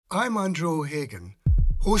I'm Andrew O'Hagan,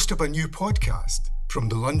 host of a new podcast from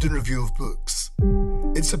the London Review of Books.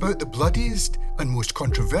 It's about the bloodiest and most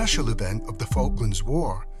controversial event of the Falklands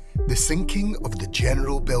War, the sinking of the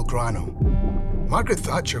General Belgrano. Margaret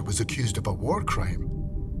Thatcher was accused of a war crime.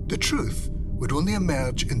 The truth would only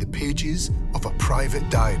emerge in the pages of a private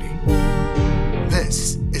diary.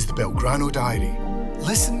 This is the Belgrano Diary.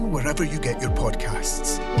 Listen wherever you get your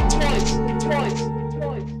podcasts. Twice.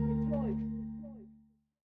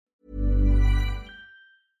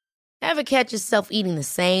 Ever catch yourself eating the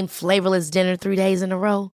same flavorless dinner 3 days in a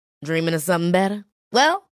row? Dreaming of something better?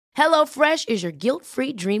 Well, HelloFresh is your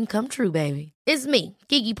guilt-free dream come true, baby. It's me,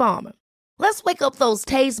 Keke Palmer. Let's wake up those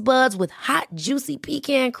taste buds with hot, juicy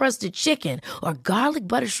pecan-crusted chicken or garlic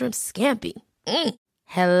butter shrimp scampi.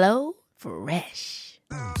 Hello Fresh.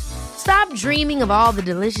 Stop dreaming of all the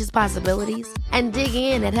delicious possibilities and dig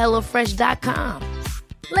in at HelloFresh.com.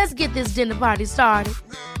 Let's get this dinner party started.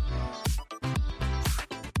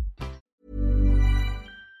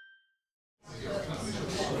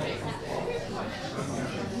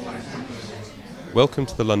 Welcome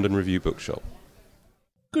to the London Review Bookshop.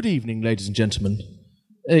 Good evening, ladies and gentlemen.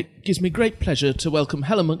 It gives me great pleasure to welcome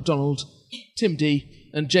Helen MacDonald, Tim Dee,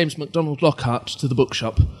 and James MacDonald Lockhart to the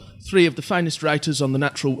bookshop, three of the finest writers on the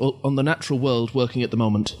natural world working at the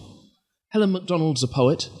moment. Helen MacDonald's a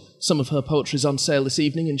poet. Some of her poetry is on sale this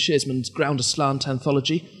evening in Shearsman's Ground Aslant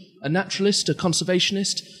anthology. A naturalist, a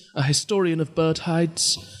conservationist, a historian of bird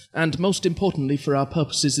hides, and most importantly for our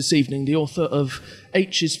purposes this evening, the author of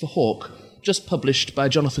H is for Hawk, just published by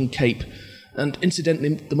Jonathan Cape, and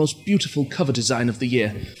incidentally the most beautiful cover design of the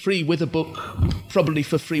year. Free with a book, probably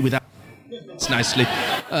for free without. It's nicely.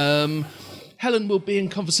 Helen will be in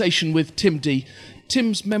conversation with Tim Dee.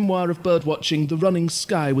 Tim's memoir of birdwatching, The Running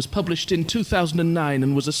Sky, was published in 2009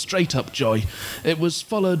 and was a straight-up joy. It was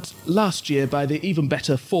followed last year by the even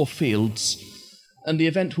better Four Fields, and the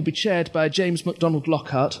event will be chaired by James MacDonald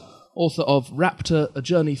Lockhart, author of Raptor, A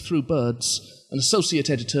Journey Through Birds, and associate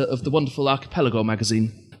editor of the wonderful Archipelago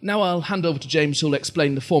magazine. Now I'll hand over to James, who'll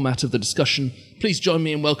explain the format of the discussion. Please join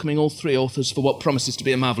me in welcoming all three authors for what promises to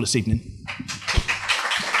be a marvellous evening.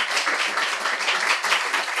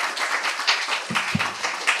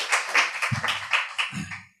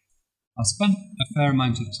 I spent a fair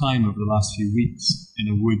amount of time over the last few weeks in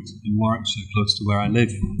a wood in Warwickshire, close to where I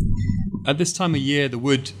live. At this time of year, the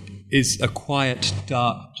wood is a quiet,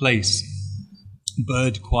 dark place.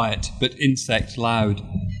 Bird quiet, but insect loud,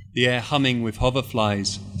 the air humming with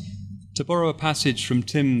hoverflies. To borrow a passage from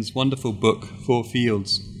Tim's wonderful book, Four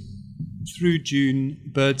Fields, through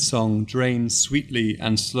June, birdsong drains sweetly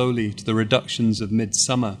and slowly to the reductions of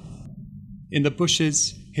midsummer. In the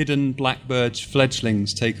bushes, hidden blackbird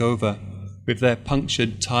fledglings take over, with their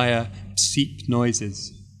punctured tire, seep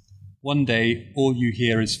noises. One day, all you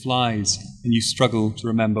hear is flies, and you struggle to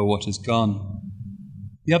remember what has gone.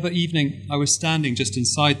 The other evening, I was standing just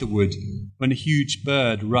inside the wood when a huge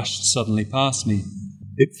bird rushed suddenly past me.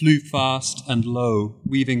 It flew fast and low,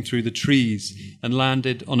 weaving through the trees, and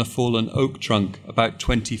landed on a fallen oak trunk about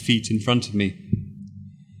 20 feet in front of me.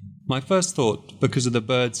 My first thought, because of the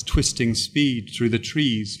bird's twisting speed through the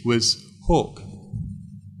trees, was hawk.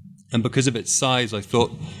 And because of its size, I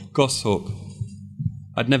thought goshawk.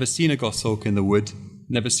 I'd never seen a goshawk in the wood,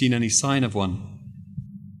 never seen any sign of one.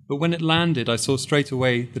 But when it landed, I saw straight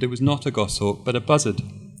away that it was not a goshawk, but a buzzard.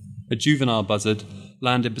 A juvenile buzzard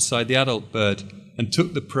landed beside the adult bird and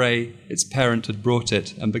took the prey its parent had brought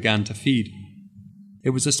it and began to feed. It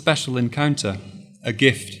was a special encounter, a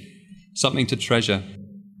gift, something to treasure.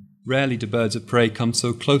 Rarely do birds of prey come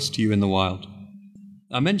so close to you in the wild.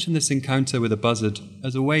 I mention this encounter with a buzzard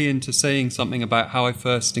as a way into saying something about how I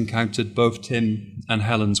first encountered both Tim and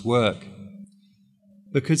Helen's work.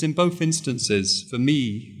 Because in both instances, for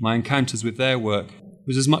me, my encounters with their work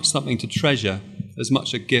was as much something to treasure, as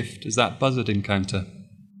much a gift as that buzzard encounter.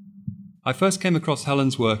 I first came across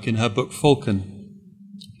Helen's work in her book Falcon,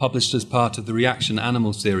 published as part of the Reaction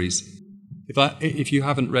Animal series. If you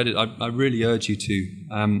haven't read it, I really urge you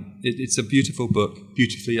to. It's a beautiful book,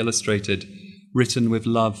 beautifully illustrated, written with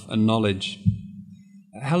love and knowledge.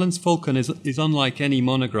 Helen's Falcon is unlike any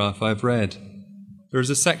monograph I've read. There is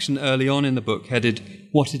a section early on in the book headed,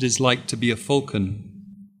 What It Is Like to Be a Falcon.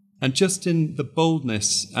 And just in the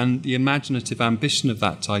boldness and the imaginative ambition of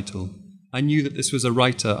that title, I knew that this was a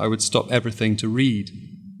writer I would stop everything to read.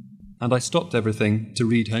 And I stopped everything to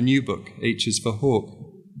read her new book, H is for Hawk.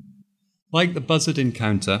 Like the buzzard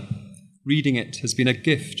encounter, reading it has been a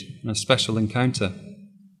gift and a special encounter.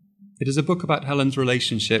 It is a book about Helen's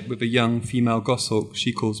relationship with a young female goshawk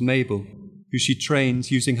she calls Mabel, who she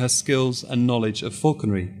trains using her skills and knowledge of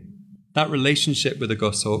falconry. That relationship with the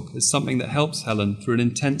goshawk is something that helps Helen through an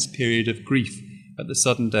intense period of grief at the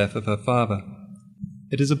sudden death of her father.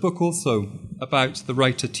 It is a book also about the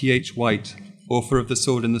writer T.H. White, author of The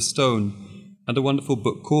Sword in the Stone, and a wonderful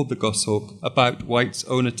book called The Goshawk about White's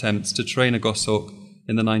own attempts to train a goshawk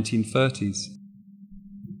in the 1930s.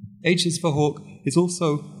 H is for Hawk is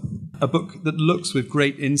also a book that looks with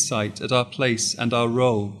great insight at our place and our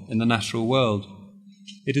role in the natural world.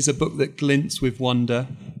 It is a book that glints with wonder,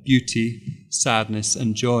 beauty, sadness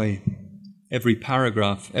and joy. Every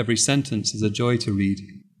paragraph, every sentence is a joy to read.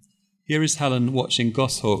 Here is Helen watching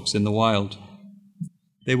goshawks in the wild.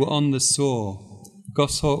 They were on the soar.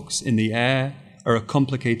 Goshawks in the air are a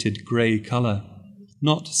complicated grey colour,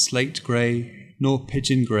 not slate grey nor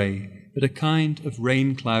pigeon grey, but a kind of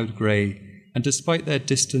rain cloud grey, and despite their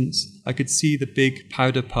distance I could see the big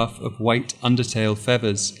powder puff of white undertail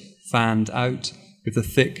feathers fanned out with the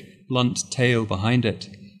thick, blunt tail behind it,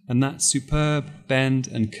 and that superb bend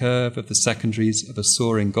and curve of the secondaries of a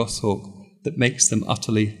soaring goshawk that makes them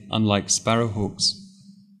utterly unlike sparrowhawks.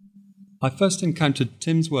 I first encountered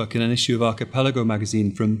Tim's work in an issue of Archipelago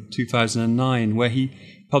magazine from 2009, where he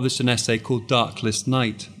published an essay called Darkless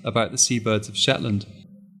Night about the seabirds of Shetland.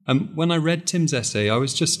 And when I read Tim's essay, I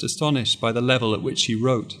was just astonished by the level at which he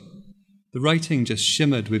wrote. The writing just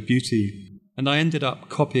shimmered with beauty, and I ended up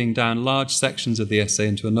copying down large sections of the essay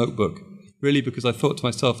into a notebook, really because I thought to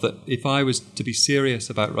myself that if I was to be serious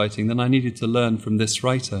about writing, then I needed to learn from this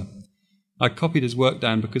writer. I copied his work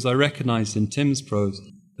down because I recognised in Tim's prose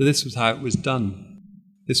that this was how it was done.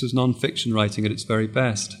 This was non-fiction writing at its very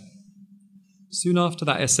best. Soon after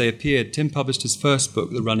that essay appeared, Tim published his first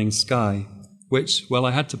book, The Running Sky, which, well,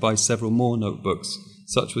 I had to buy several more notebooks,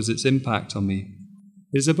 such was its impact on me.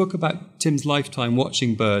 It is a book about Tim's lifetime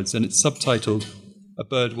watching birds, and it's subtitled A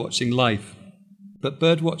Bird Watching Life. But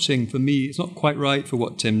bird watching, for me, is not quite right for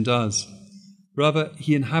what Tim does. Rather,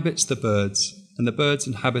 he inhabits the birds, and the birds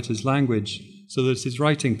inhabit his language, so that his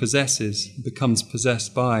writing possesses, becomes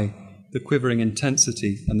possessed by, the quivering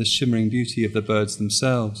intensity and the shimmering beauty of the birds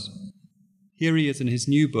themselves. Here he is in his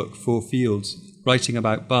new book, Four Fields, writing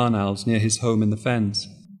about barn owls near his home in the Fens.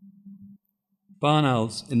 Barn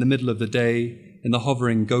owls, in the middle of the day, in the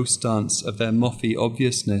hovering ghost dance of their mothy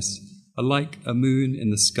obviousness, are like a moon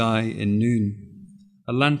in the sky in noon,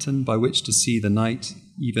 a lantern by which to see the night,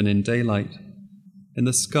 even in daylight. In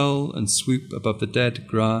the skull and swoop above the dead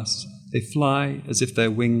grass, they fly as if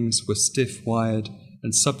their wings were stiff-wired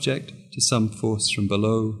and subject to some force from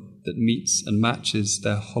below that meets and matches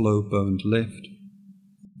their hollow-boned lift.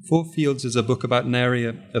 Four Fields is a book about an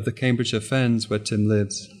area of the Cambridgeshire Fens where Tim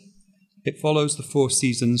lives. It follows the 4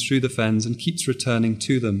 seasons through the Fens and keeps returning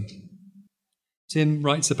to them. Tim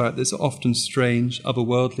writes about this often strange,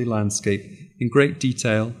 otherworldly landscape in great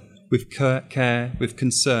detail, with care, with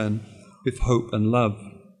concern, with hope and love.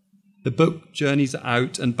 The book journeys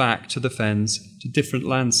out and back to the Fens, to different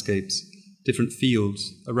landscapes, different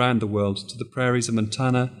fields around the world, to the prairies of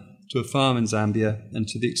Montana, to a farm in Zambia, and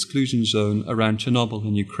to the exclusion zone around Chernobyl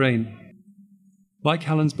in Ukraine. Like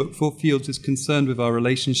Helen's book, Four Fields is concerned with our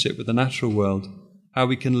relationship with the natural world, how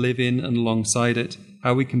we can live in and alongside it,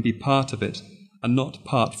 how we can be part of it, and not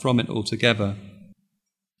part from it altogether.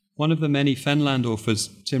 One of the many Fenland authors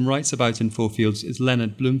Tim writes about in Four Fields is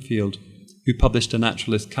Leonard Bloomfield, who published a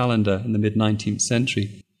naturalist calendar in the mid-19th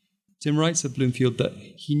century. Tim writes of Bloomfield that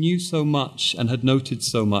he knew so much and had noted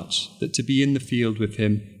so much that to be in the field with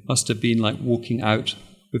him must have been like walking out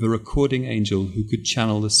with a recording angel who could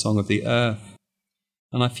channel the song of the earth.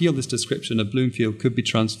 And I feel this description of Bloomfield could be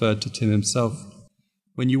transferred to Tim himself.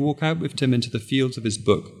 When you walk out with Tim into the fields of his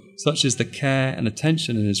book, such is the care and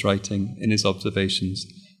attention in his writing, in his observations,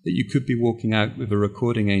 that you could be walking out with a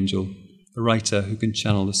recording angel, a writer who can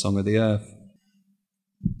channel the song of the earth.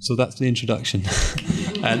 So that's the introduction.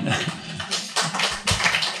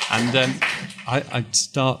 I'd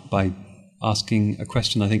start by asking a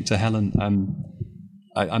question, I think, to Helen.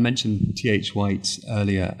 I mentioned T.H. White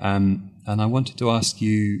earlier, and I wanted to ask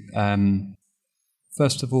you,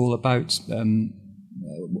 first of all, about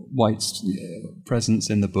White's presence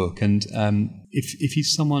in the book, and if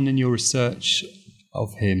he's someone in your research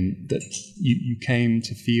of him that you came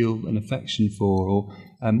to feel an affection for, or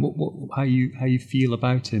how you feel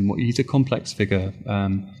about him. He's a complex figure,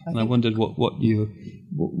 and I wondered what you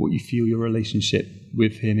feel your relationship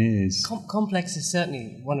with him is. Complex is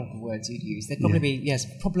certainly one of the words you'd use. There'd probably be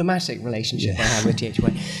problematic relationship I have with T.H.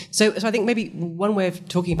 White. So I think maybe one way of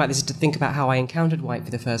talking about this is to think about how I encountered White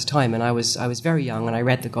for the first time. And I was very young, and I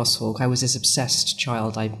read The Goshawk. I was this obsessed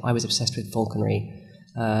child. I was obsessed with falconry.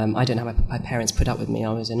 I don't know how my parents put up with me.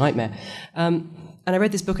 I was a nightmare. And I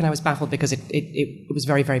read this book and I was baffled because it was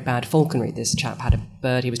very, very bad falconry. This chap had a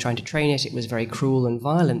bird, he was trying to train it. It was very cruel and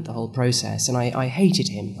violent, the whole process. And I hated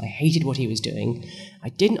him. I hated what he was doing. I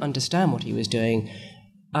didn't understand what he was doing.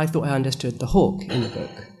 I thought I understood the hawk in the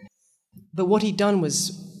book. But what he'd done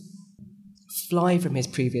was fly from his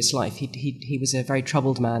previous life. He was a very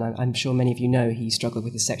troubled man. I'm sure many of you know he struggled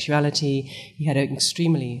with his sexuality. He had an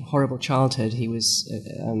extremely horrible childhood. He was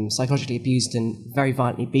psychologically abused and very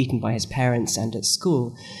violently beaten by his parents and at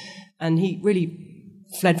school. And he really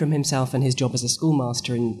fled from himself and his job as a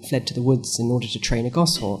schoolmaster and fled to the woods in order to train a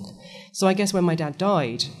goshawk. So I guess when my dad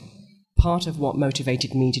died, part of what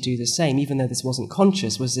motivated me to do the same, even though this wasn't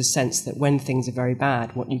conscious, was this sense that when things are very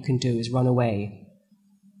bad, what you can do is run away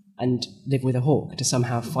and live with a hawk to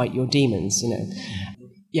somehow fight your demons,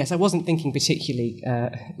 Yes, I wasn't thinking particularly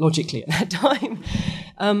logically at that time.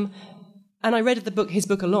 And I read his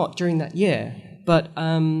book a lot during that year, but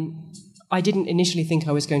I didn't initially think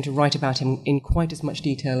I was going to write about him in quite as much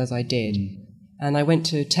detail as I did. And I went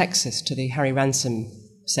to Texas to the Harry Ransom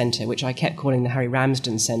Center, which I kept calling the Harry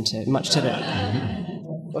Ramsden Center, much to the...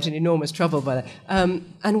 got in enormous trouble by that,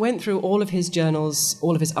 and went through all of his journals,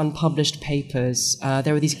 all of his unpublished papers.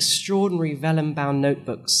 There were these extraordinary vellum-bound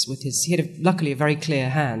notebooks with he had luckily a very clear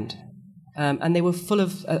hand, and they were full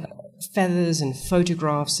of feathers and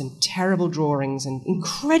photographs and terrible drawings and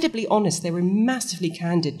incredibly honest. They were massively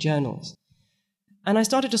candid journals. And I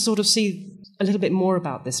started to sort of see a little bit more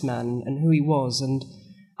about this man and who he was. And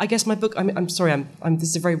I guess my book, I'm sorry, this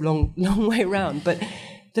is a very long way around, but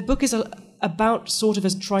the book is about sort of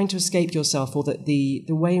as trying to escape yourself, or the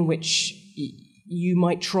way in which you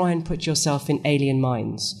might try and put yourself in alien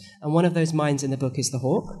minds. And one of those minds in the book is the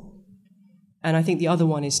hawk. And I think the other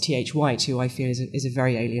one is T.H. White, who I feel is a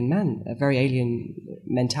very alien man, a very alien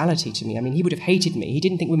mentality to me. I mean, he would have hated me. He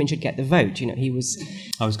didn't think women should get the vote. He was...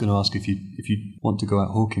 I was going to ask if you want to go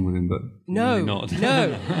out hawking with him, but no, really not.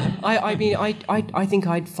 No. I think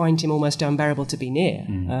I'd find him almost unbearable to be near.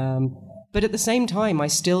 But at the same time, I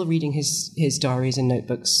still, reading his diaries and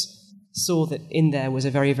notebooks, saw that in there was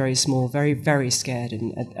a very, very small, very, very scared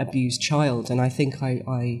and abused child. And I think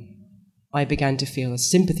I began to feel a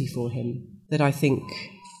sympathy for him that I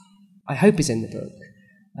hope is in the book.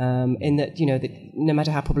 In that, that no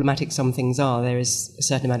matter how problematic some things are, there is a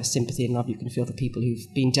certain amount of sympathy and love you can feel for people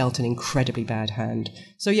who've been dealt an incredibly bad hand.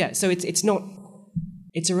 So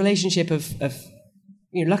it's a relationship of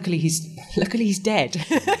luckily he's dead.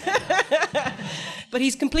 But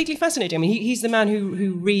he's completely fascinating. I mean, he's the man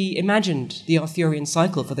who reimagined the Arthurian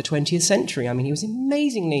cycle for the 20th century. I mean, he was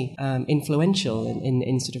amazingly influential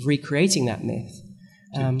in sort of recreating that myth.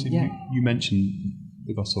 You mentioned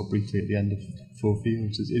the goshawk briefly at the end of Four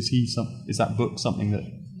Fields. Is that book something that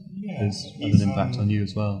has had an impact on you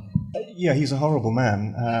as well? Yeah, he's a horrible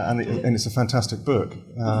man, and it's a fantastic book.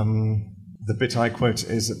 The bit I quote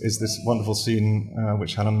is this wonderful scene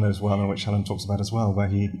which Helen knows well and which Helen talks about as well, where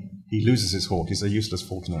he loses his hawk. He's a useless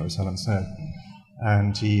falconer, as Helen said,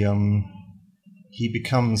 and he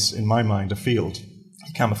becomes, in my mind, a field.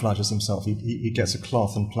 He camouflages himself. He gets a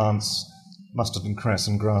cloth and plants mustard and cress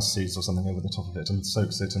and grass seeds or something over the top of it and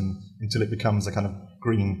soaks it until it becomes a kind of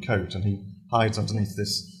green coat, and he hides underneath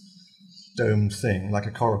this domed thing like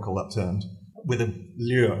a coracle upturned, with a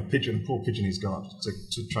lure, a poor pigeon he's got,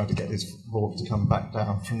 to try to get his hawk to come back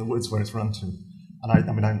down from the woods where it's run to.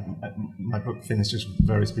 And my book finishes with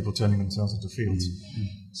various people turning themselves into fields. Mm-hmm.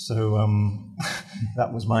 So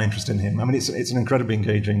that was my interest in him. I mean, it's an incredibly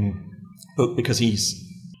engaging book because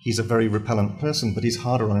he's a very repellent person, but he's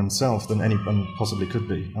harder on himself than anyone possibly could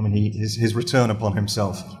be. I mean, his return upon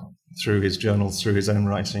himself through his journals, through his own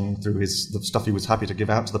writing, through the stuff he was happy to give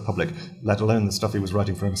out to the public, let alone the stuff he was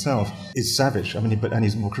writing for himself, is savage. I mean, and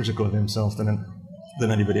he's more critical of himself than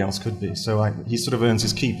anybody else could be. So he sort of earns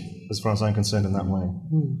his keep, as far as I'm concerned, in that way.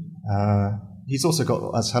 He's also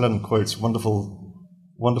got, as Helen quotes, wonderful,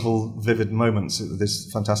 vivid moments. This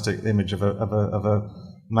fantastic image of a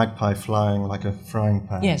magpie flying like a frying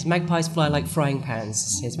pan. Yes, magpies fly like frying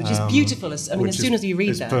pans, which is beautiful. As soon as you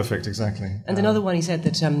read that. It's perfect, exactly. And another one, he said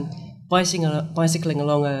that bicycling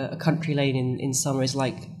along a country lane in summer is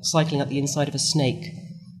like cycling up the inside of a snake.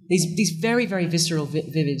 These very, very visceral,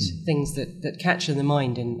 vivid things that catch in the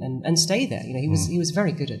mind and stay there. He was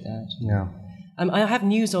very good at that. Yeah. I have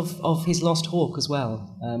news of his lost hawk as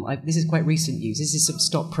well. This is quite recent news. This is some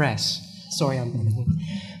stop press. Sorry,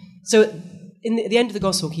 So in the end of the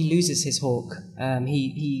goshawk, he loses his hawk. I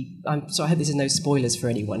hope this is no spoilers for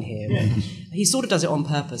anyone here. He sort of does it on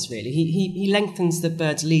purpose, really. He lengthens the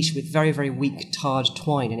bird's leash with very, very weak tarred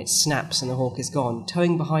twine, and it snaps and the hawk is gone.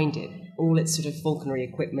 Towing behind it, all its sort of falconry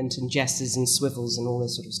equipment and jesses and swivels and all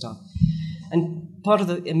this sort of stuff. And part of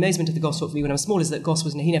the amazement of the Goss talk for me when I was small is that Goss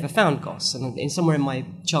he never found Goss, and somewhere in my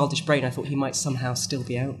childish brain I thought he might somehow still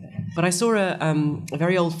be out there. But I saw a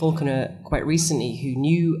very old falconer quite recently who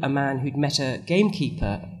knew a man who'd met a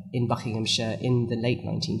gamekeeper in Buckinghamshire in the late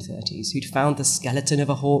 1930s who'd found the skeleton of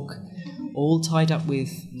a hawk all tied up with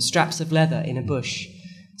straps of leather in a bush.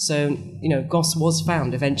 So, Goss was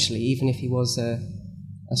found eventually, even if he was a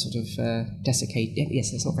sort of desiccated...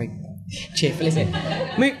 Yes, that's not very cheerful, is it?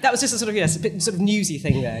 That was just a sort of, a bit sort of newsy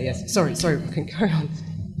thing there, yes. Sorry, we can carry on.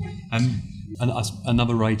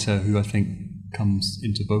 Another writer who I think comes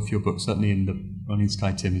into both your books, certainly in the Running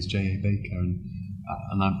Sky, Tim, is J.A. Baker,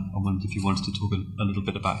 and I wondered if you wanted to talk a little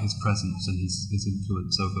bit about his presence and his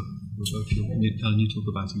influence over both your... And you talk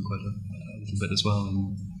about him quite a little bit as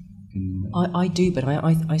well. I do, but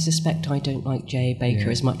I suspect I don't like J.A. Baker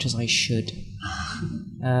as much as I should.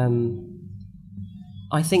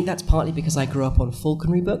 I think that's partly because I grew up on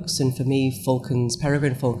falconry books, and for me,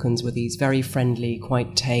 peregrine falcons were these very friendly,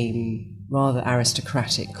 quite tame, rather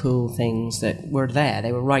aristocratic, cool things that were there.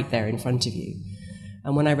 They were right there in front of you.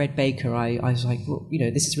 And when I read Baker, I was like, well,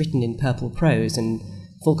 this is written in purple prose, and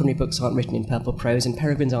falconry books aren't written in purple prose, and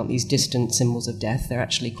peregrines aren't these distant symbols of death. They're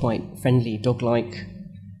actually quite friendly, dog-like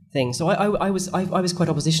things. So I was quite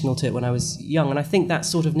oppositional to it when I was young, and I think that's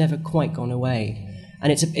sort of never quite gone away.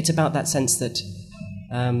 And it's about that sense that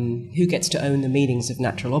who gets to own the meanings of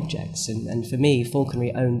natural objects? And for me,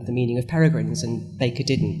 falconry owned the meaning of peregrines, and Baker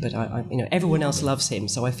didn't. But everyone else loves him,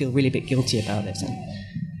 so I feel really a bit guilty about it.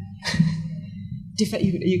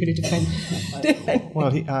 You're going to defend?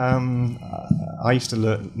 Well, I used to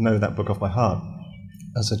know that book off by heart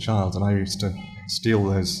as a child, and I used to steal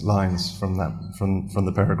those lines from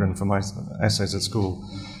the Peregrine for my essays at school.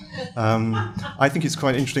 I think it's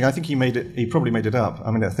quite interesting. I think he probably made it up.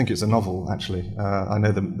 I mean, I think it's a novel, actually. I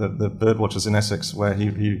know the Birdwatchers in Essex, where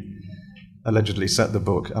he allegedly set the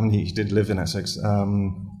book. I mean, he did live in Essex,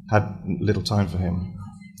 had little time for him.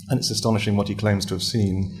 And it's astonishing what he claims to have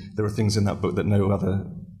seen. There are things in that book that no other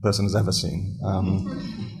person has ever seen,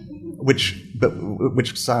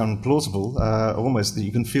 which sound plausible, almost that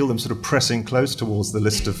you can feel them sort of pressing close towards the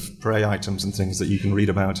list of prey items and things that you can read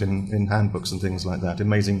about in handbooks and things like that.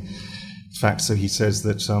 Amazing fact. So he says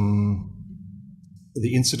that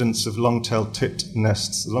the incidence of long-tailed tit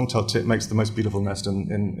nests. The long-tailed tit makes the most beautiful nest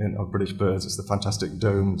of British birds. It's the fantastic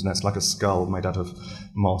domed nest, like a skull made out of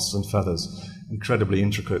moss and feathers. Incredibly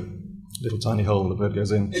intricate little tiny hole the bird goes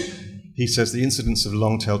in. He says the incidence of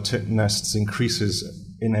long-tailed tit nests increases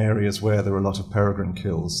in areas where there are a lot of peregrine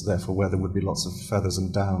kills, therefore where there would be lots of feathers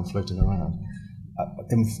and down floating around.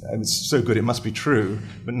 It's so good, it must be true,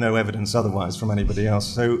 but no evidence otherwise from anybody else.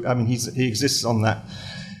 So, I mean, he exists on that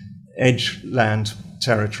edge-land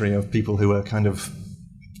territory of people who are kind of,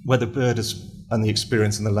 where the bird and the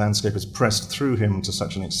experience and the landscape has pressed through him to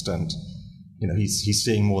such an extent. He's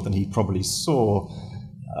seeing more than he probably saw,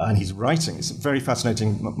 and he's writing. It's very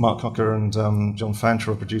fascinating. Mark Cocker and John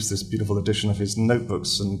Fancher produced this beautiful edition of his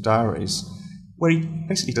notebooks and diaries, where he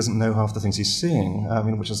basically doesn't know half the things he's seeing,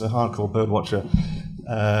 which as a hardcore birdwatcher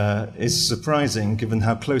is surprising, given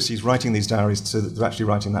how close he's writing these diaries to actually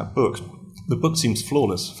writing that book. The book seems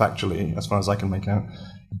flawless, factually, as far as I can make out,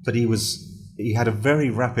 but he had a very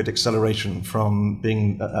rapid acceleration from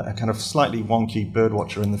being a kind of slightly wonky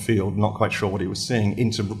birdwatcher in the field, not quite sure what he was seeing,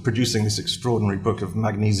 into producing this extraordinary book of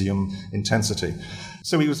magnesium intensity.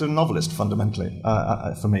 So he was a novelist, fundamentally,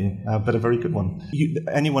 for me, but a very good one.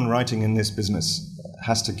 Anyone writing in this business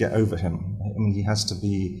has to get over him. I mean,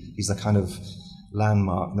 he's the kind of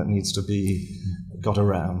landmark that needs to be got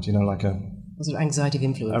around, like a sort of anxiety of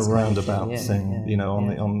influence. A roundabout thing,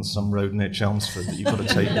 on some road near Chelmsford that you've got to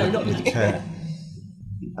take with care.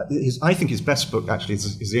 I think his best book, actually,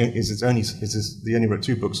 he only wrote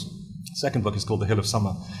 2 books. The second book is called The Hill of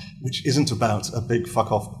Summer, which isn't about a big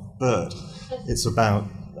fuck-off bird. It's about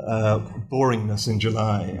boringness in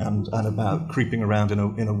July and about creeping around in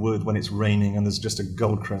a wood when it's raining and there's just a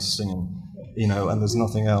goldcrest singing. And there's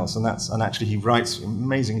nothing else. And actually he writes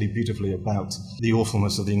amazingly beautifully about the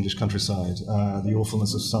awfulness of the English countryside, the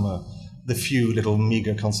awfulness of summer, the few little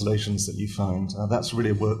meagre consolations that you find. That's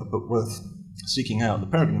really a book worth seeking out. The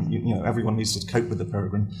Peregrine, everyone needs to cope with the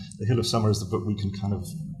Peregrine. The Hill of Summer is the book we can kind of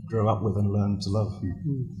grow up with and learn to love.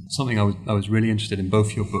 Something I was really interested in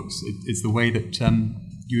both your books is the way that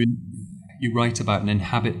you write about and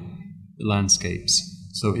inhabit the landscapes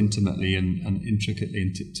so intimately and intricately.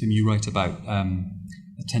 And Tim, you write about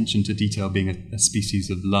attention to detail being a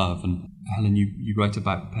species of love, and Helen, you write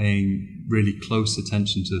about paying really close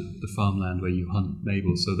attention to the farmland where you hunt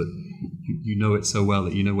Mabel, so that you know it so well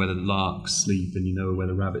that you know where the larks sleep and you know where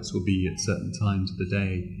the rabbits will be at certain times of the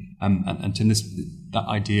day. And to that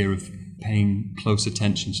idea of paying close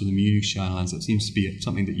attention to the minutiae in lands, that seems to be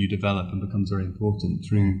something that you develop and becomes very important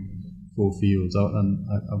through Four Fields. I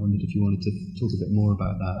wondered if you wanted to talk a bit more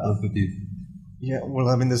about that overview. Yeah, well,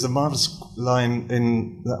 I mean, there's a marvellous line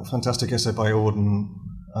in that fantastic essay by Auden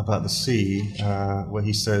about the sea, where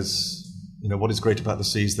he says, what is great about the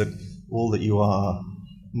sea is that all that you are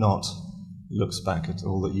not looks back at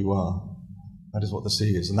all that you are. That is what the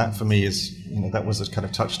sea is. And that, for me, is, that was a kind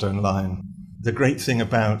of touchstone line. The great thing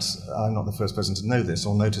about, I'm not the first person to know this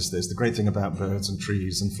or notice this, the great thing about birds and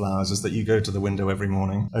trees and flowers is that you go to the window every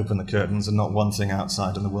morning, open the curtains, and not one thing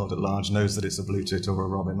outside in the world at large knows that it's a blue tit or a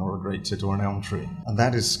robin or a great tit or an elm tree. And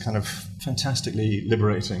that is kind of fantastically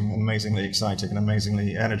liberating and amazingly exciting and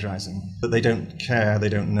amazingly energizing. That they don't care, they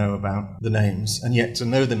don't know about the names. And yet to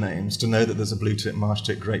know the names, to know that there's a blue tit, marsh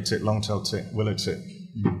tit, great tit, long-tailed tit, willow tit,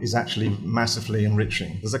 is actually massively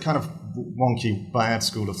enriching. There's a kind of wonky, bad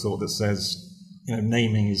school of thought that says,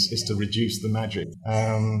 naming is to reduce the magic.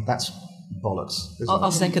 That's bollocks.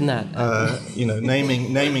 I'll second that.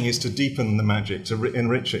 Naming is to deepen the magic, to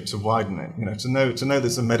enrich it, to widen it. To know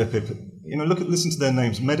there's a meadow pipit. Listen to their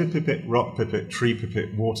names: meadow pipit, rock pipit, tree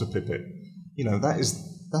pipit, water pipit.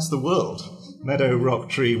 That's the world. Meadow, rock,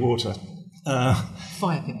 tree, water.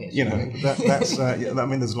 Fire pipit. That's. There's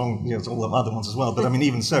there's all the other ones as well. But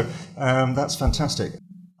even so, that's fantastic.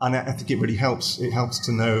 And I think it really helps. It helps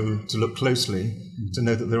to look closely, to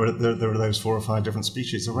know that there are those 4 or 5 different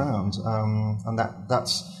species around, and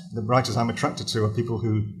that's the writers I'm attracted to are people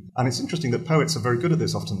who. And it's interesting that poets are very good at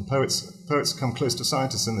this. Often, poets come close to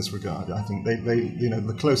scientists in this regard. I think they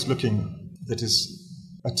the close looking that is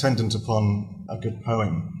attendant upon a good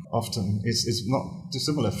poem often is not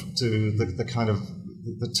dissimilar to the kind of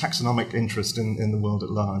the taxonomic interest in the world at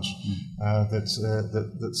large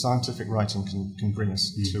that scientific writing can bring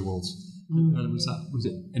us towards. Was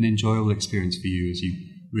it an enjoyable experience for you as you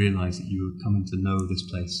realised that you were coming to know this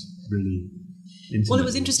place really intimately? Well, it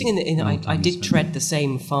was interesting I did tread the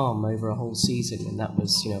same farm over a whole season, and that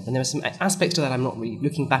was, and there were some aspects to that I'm not really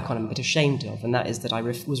looking back on, I'm a bit ashamed of, and that is that I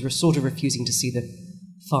was sort of refusing to see the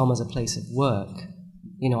farm as a place of work.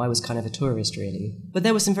 I was kind of a tourist, really. But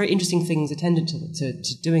there were some very interesting things attendant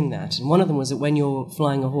to doing that. And one of them was that when you're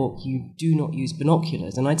flying a hawk, you do not use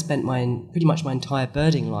binoculars. And I'd spent pretty much my entire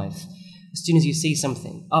birding life. As soon as you see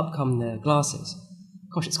something, up come the glasses.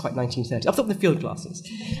 Gosh, it's quite 1930s. Up come the field glasses.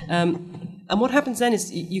 And what happens then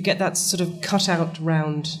is you get that sort of cut-out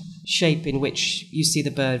round shape in which you see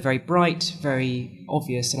the bird very bright, very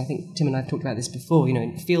obvious. And I think Tim and I have talked about this before.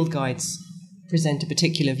 Field guides present a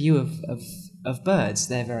particular view of birds.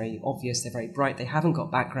 They're very obvious, they're very bright, they haven't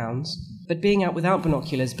got backgrounds. But being out without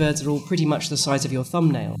binoculars, birds are all pretty much the size of your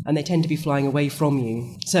thumbnail, and they tend to be flying away from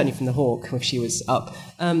you, certainly from the hawk if she was up.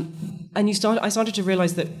 And I started to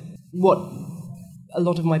realise that what a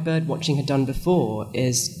lot of my bird watching had done before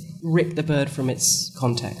is rip the bird from its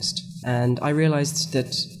context. And I realised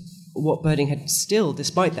that what birding had still,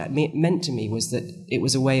 despite that, meant to me was that it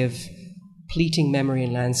was a way of pleating memory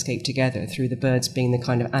and landscape together through the birds being the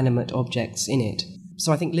kind of animate objects in it.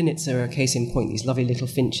 So I think linnets are a case in point, these lovely little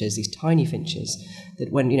finches, these tiny finches,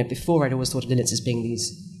 that when, before I'd always thought of linnets as being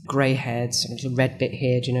these grey heads, a little red bit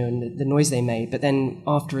here, and the noise they made. But then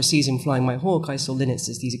after a season flying my hawk, I saw linnets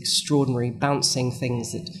as these extraordinary bouncing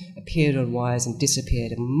things that appeared on wires and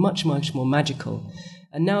disappeared, and much, much more magical.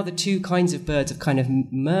 And now the two kinds of birds have kind of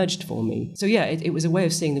merged for me. So yeah, it was a way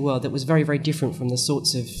of seeing the world that was very, very different from the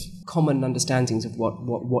sorts of common understandings of what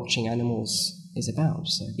watching animals is about.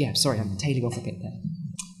 So yeah, sorry, I'm tailing off a bit there.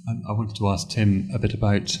 I wanted to ask Tim a bit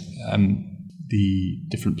about the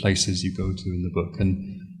different places you go to in the book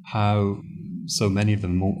and how so many of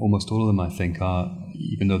them, almost all of them I think, are,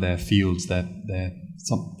 even though they're fields, they're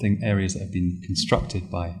areas that have been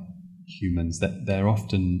constructed by humans, that they're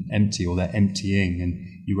often empty or they're emptying. And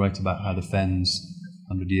you write about how the fens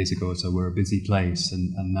 100 years ago or so were a busy place,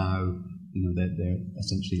 and now they're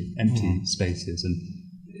essentially empty spaces. And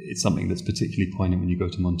it's something that's particularly poignant when you go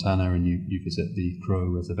to Montana and you visit the Crow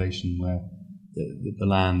Reservation, where the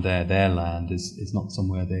land there, their land, is not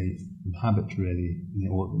somewhere they inhabit really,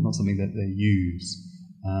 or not something that they use.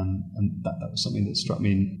 And that was something that struck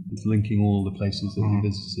me in linking all the places that you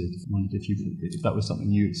visited. I wondered if that was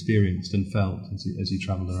something you experienced and felt as you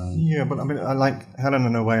travelled around. Yeah, but I like Helen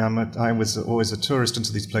in a way. I was always a tourist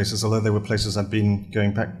into these places, although they were places I'd been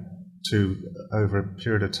going back to over a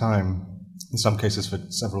period of time, in some cases for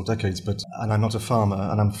several decades. And I'm not a farmer,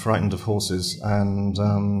 and I'm frightened of horses. And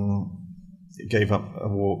gave up a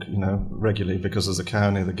walk, regularly because there's a cow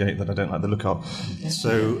near the gate that I don't like the look of.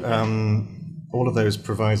 So all of those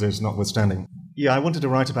provisos notwithstanding. Yeah, I wanted to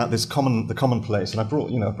write about the commonplace, and I brought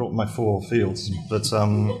my 4 fields, but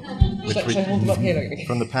from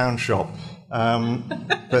the pound shop. And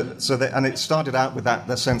it started out with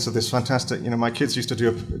that sense of this fantastic. My kids used to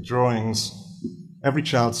do drawings. Every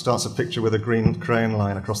child starts a picture with a green crayon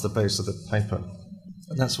line across the base of the paper.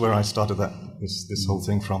 And that's where I started this whole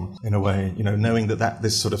thing from, in a way, knowing that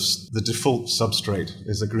this sort of, the default substrate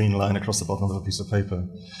is a green line across the bottom of a piece of paper.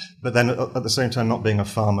 But then at the same time, not being a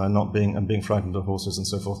farmer, being frightened of horses and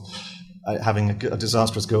so forth, having a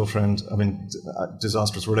disastrous girlfriend, a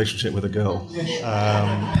disastrous relationship with a girl,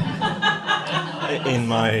 in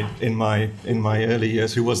my early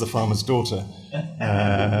years, who was the farmer's daughter,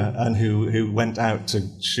 and who went out to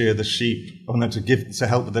shear the sheep, to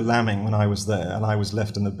help with the lambing when I was there, and I was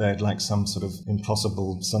left in the bed like some sort of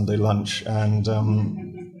impossible Sunday lunch, and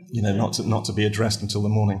not to be addressed until the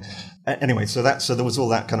morning. Anyway, so there was all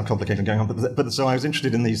that kind of complication going on. But so I was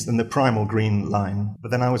interested in the primal green line.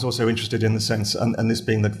 But then I was also interested in the sense, and this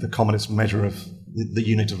being the commonest measure of the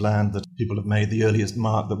unit of land that people have made, the earliest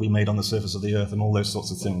mark that we made on the surface of the earth, and all those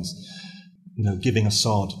sorts of things. Giving a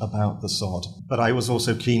sod about the sod. But I was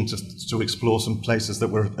also keen to explore some places that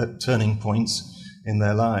were at turning points in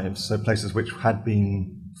their lives. So places which had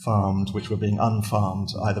been farmed, which were being unfarmed,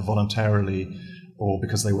 either voluntarily or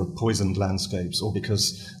because they were poisoned landscapes, or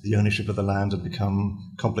because the ownership of the land had become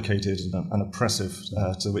complicated and oppressive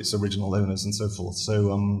to its original owners and so forth.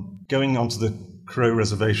 So going on to the Crow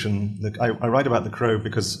Reservation, I write about the Crow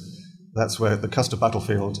because that's where the Custer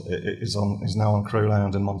battlefield is now on Crow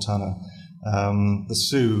land in Montana. The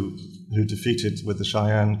Sioux, who defeated with the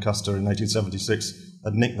Cheyenne Custer in 1876,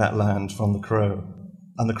 had nicked that land from the Crow,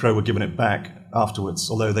 and the Crow were given it back afterwards,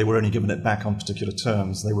 although they were only given it back on particular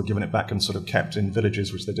terms. They were given it back and sort of kept in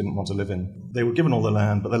villages which they didn't want to live in. They were given all the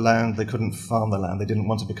land, but the land, they couldn't farm the land. They didn't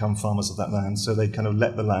want to become farmers of that land, so they kind of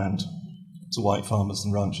let the land to white farmers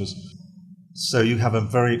and ranchers. So you have a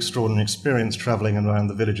very extraordinary experience travelling around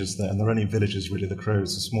the villages there, and they're only villages really, the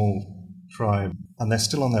Crows, a small tribe, and they're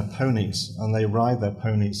still on their ponies, and they ride their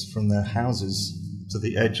ponies from their houses to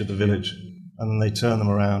the edge of the village, and then they turn them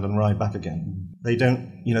around and ride back again. They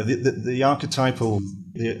don't, the archetypal,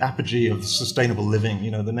 the apogee of sustainable living,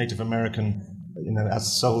 the Native American,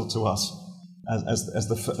 as sold to us as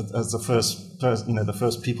the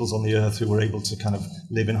first peoples on the earth who were able to kind of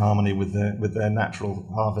live in harmony with their natural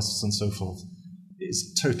harvests and so forth,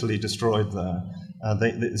 is totally destroyed there.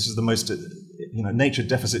 This is the most, nature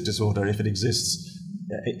deficit disorder, if it exists,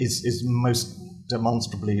 is most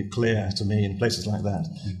demonstrably clear to me in places like that,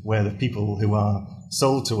 where the people who are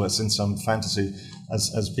sold to us in some fantasy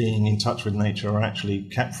as being in touch with nature are actually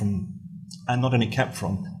kept from, and not only kept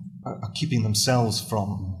from, are keeping themselves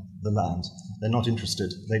from the land. They're not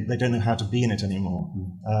interested. They don't know how to be in it anymore.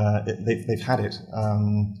 They've had it.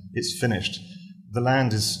 It's finished. The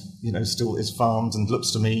land is, still is farmed and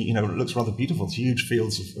looks to me, it looks rather beautiful. Huge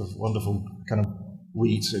fields of wonderful kind of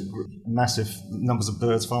wheat, massive numbers of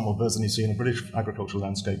birds, far more birds than you see in a British agricultural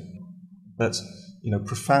landscape. But,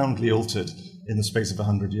 profoundly altered in the space of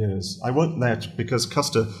 100 years. I went there because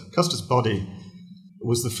Custer's body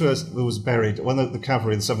was the first that was buried. When the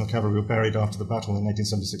cavalry, the 7th Cavalry, were buried after the battle in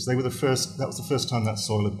 1876, they were the first. That was the first time that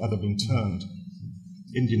soil had ever been turned.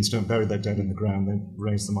 Indians don't bury their dead in the ground; they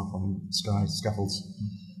raise them up on scaffolds.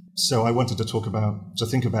 So I wanted to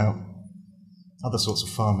think about other sorts of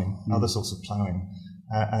farming, other sorts of ploughing,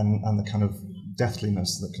 and the kind of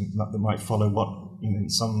deathliness that might follow what, in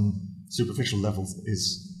some superficial levels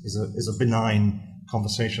is a benign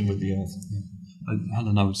conversation with the earth.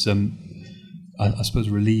 Helen, I was, I suppose,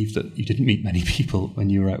 relieved that you didn't meet many people when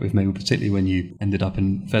you were out with Mabel, particularly when you ended up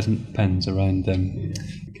in pheasant pens around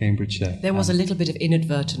Cambridgeshire. There was a little bit of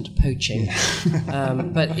inadvertent poaching,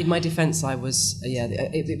 but in my defence, I was,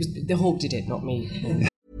 it was the hawk did it, not me.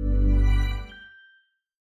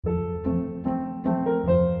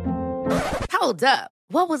 Hold up.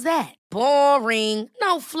 What was that? Boring.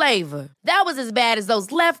 No flavor. That was as bad as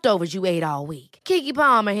those leftovers you ate all week. Keke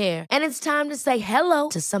Palmer here, and it's time to say hello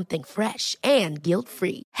to something fresh and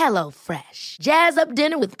guilt-free. Hello Fresh. Jazz up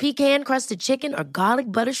dinner with pecan-crusted chicken or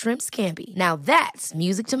garlic butter shrimp scampi. Now that's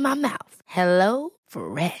music to my mouth. Hello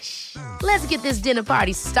Fresh. Let's get this dinner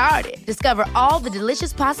party started. Discover all the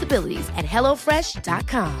delicious possibilities at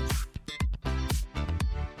HelloFresh.com.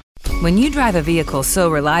 When you drive a vehicle so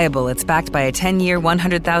reliable it's backed by a 10-year,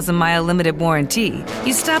 100,000-mile limited warranty,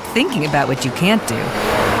 you stop thinking about what you can't do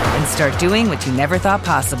and start doing what you never thought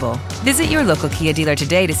possible. Visit your local Kia dealer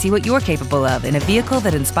today to see what you're capable of in a vehicle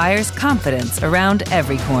that inspires confidence around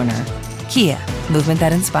every corner. Kia, movement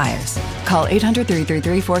that inspires. Call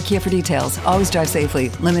 800-333-4KIA for details. Always drive safely.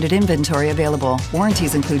 Limited inventory available.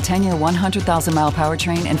 Warranties include 10-year 100,000-mile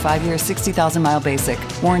powertrain and 5-year 60,000-mile basic.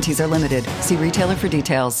 Warranties are limited. See retailer for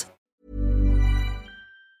details.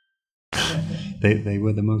 They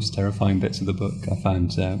were the most terrifying bits of the book, I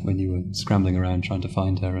found, when you were scrambling around trying to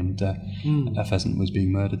find her, and a pheasant was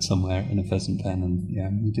being murdered somewhere in a pheasant pen, and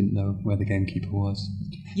you didn't know where the gamekeeper was.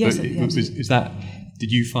 Yes, Is that?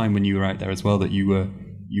 Did you find when you were out there as well that you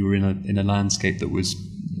were in a landscape that was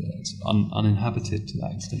uninhabited to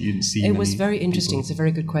that extent? You didn't see. It was very interesting. people. It's a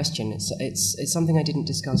very good question. It's something I didn't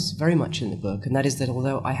discuss very much in the book, and that is that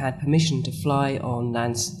although I had permission to fly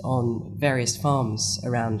on various farms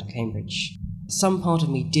around Cambridge, some part of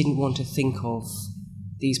me didn't want to think of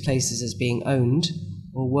these places as being owned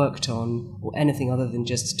or worked on or anything other than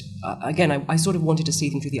just, I sort of wanted to see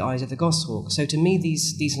them through the eyes of the goshawk. So to me,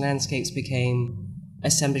 these landscapes became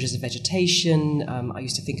assemblages of vegetation. I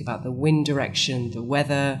used to think about the wind direction, the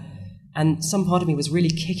weather, and some part of me was really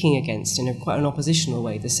kicking against, in quite an oppositional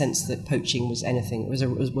way, the sense that poaching was anything. It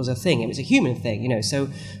was a thing. It was a human thing, So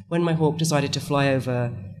when my hawk decided to fly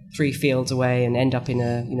over 3 fields away and end up in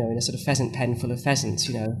a sort of pheasant pen full of pheasants,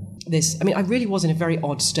 I really was in a very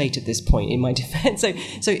odd state at this point in my defense.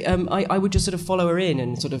 So I would just sort of follow her in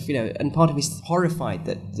and sort of, and part of me is horrified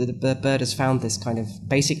that the bird has found this kind of,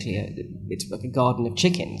 basically, it's like a garden of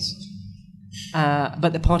chickens. But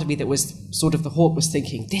the part of me that was sort of the hawk was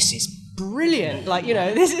thinking, this is brilliant.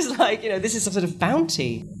 This is some sort of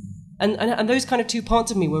bounty. And those kind of two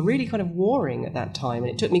parts of me were really kind of warring at that time.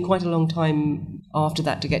 And it took me quite a long time after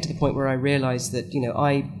that to get to the point where I realised that,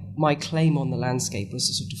 my claim on the landscape was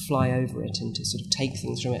to sort of fly over it and to sort of take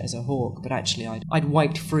things from it as a hawk. But actually, I'd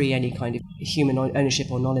wiped free any kind of human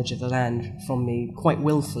ownership or knowledge of the land from me quite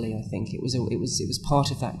willfully, I think. It was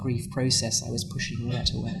part of that grief process. I was pushing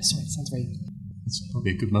that away. Sorry, it sounds very... It's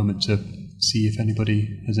probably a good moment to see if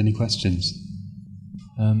anybody has any questions.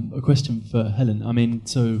 A question for Helen.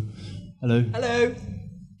 Hello. Hello.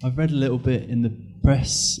 I've read a little bit in the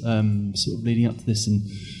press, sort of leading up to this, and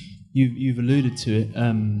you've alluded to it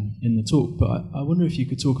in the talk. But I wonder if you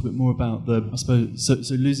could talk a bit more about so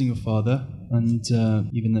losing your father, and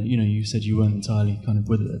even though you said you weren't entirely kind of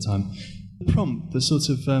with it at the time. The prompt, the sort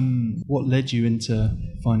of what led you into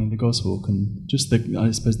finding the goshawk, and just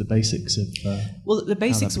the basics of. Well, the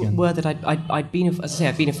basics were that I'd been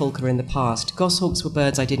a falconer in the past. Goshawks were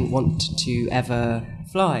birds I didn't want to ever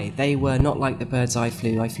fly. They were not like the birds I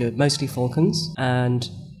flew. I flew mostly falcons, and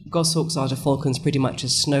goshawks are to falcons pretty much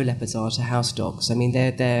as snow leopards are to house dogs. I mean,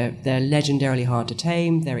 they're legendarily hard to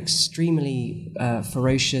tame. They're extremely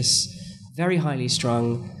ferocious, very highly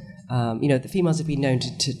strung. The females have been known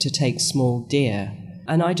to take small deer.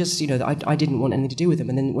 And I just, I didn't want anything to do with them.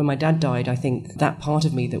 And then when my dad died, I think that part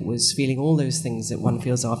of me that was feeling all those things that one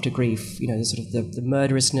feels after grief, the sort of the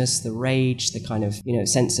murderousness, the rage, the kind of,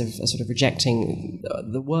 sense of sort of rejecting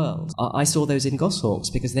the world. I saw those in goshawks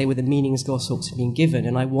because they were the meanings goshawks had been given.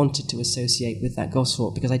 And I wanted to associate with that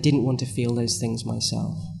goshawk because I didn't want to feel those things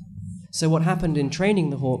myself. So what happened in training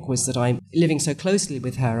the hawk was that I'm living so closely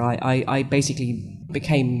with her, I basically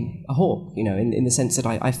became a hawk, in the sense that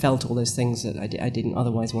I felt all those things that I didn't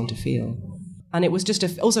otherwise want to feel. And it was just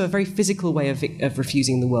also a very physical way of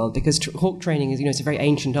refusing the world, because hawk training is, it's a very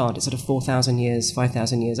ancient art. It's sort of 4,000 years,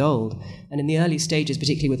 5,000 years old. And in the early stages,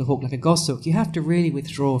 particularly with a hawk like a goshawk, you have to really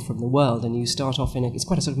withdraw from the world, and you start off it's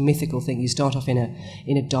quite a sort of mythical thing. You start off in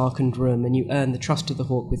a darkened room, and you earn the trust of the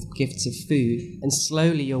hawk with gifts of food, and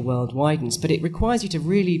slowly your world widens. But it requires you to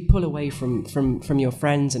really pull away from your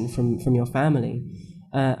friends and from your family.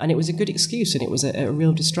 And it was a good excuse, and it was a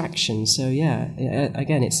real distraction. So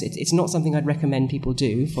again, it's not something I'd recommend people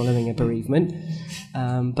do following a bereavement,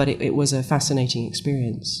 but it was a fascinating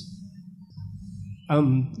experience.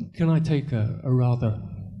 Can I take a rather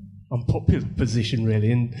unpopular position,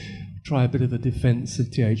 really, and try a bit of a defence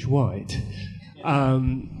of T.H. White?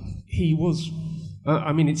 He was.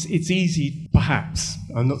 It's easy, perhaps,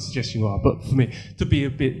 I'm not suggesting you are, but for me, to be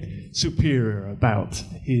a bit superior about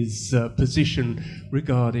his position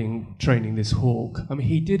regarding training this hawk. I mean,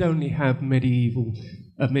 he did only have medieval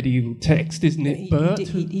text, isn't it, Bert?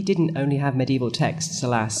 He didn't only have medieval texts,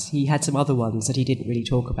 alas. He had some other ones that he didn't really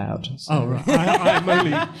talk about. So. Oh, right. I'm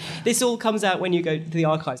only... This all comes out when you go to the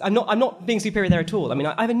archives. I'm not being superior there at all. I mean,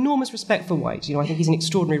 I have enormous respect for White. I think he's an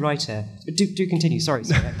extraordinary writer. But do continue. Sorry,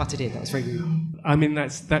 I butted in. That was very rude. I mean,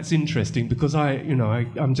 that's interesting, because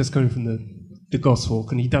I'm just going from the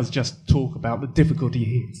goshawk, and he does just talk about the difficulty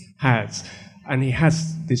he has. And he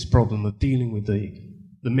has this problem of dealing with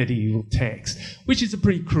the the medieval text, which is a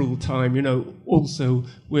pretty cruel time. Also,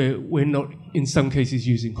 we're not, in some cases,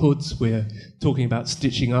 using hoods. We're talking about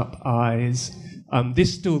stitching up eyes.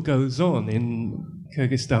 This still goes on in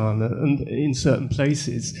Kyrgyzstan and in certain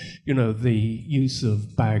places, the use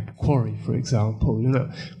of bagged quarry, for example,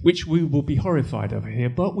 which we will be horrified over here,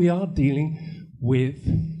 but we are dealing with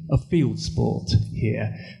a field sport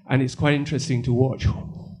here. And it's quite interesting to watch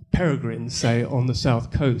peregrines, say, on the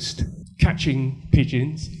south coast, catching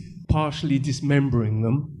pigeons, partially dismembering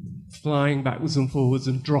them, flying backwards and forwards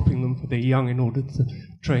and dropping them for their young in order to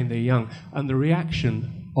train their young. And the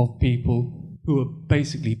reaction of people who are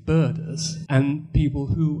basically birders and people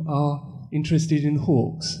who are interested in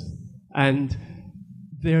hawks. And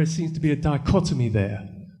there seems to be a dichotomy there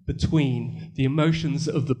between the emotions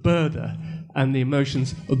of the birder and the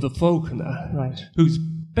emotions of the falconer, right, who's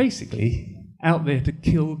basically out there to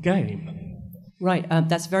kill game. Right,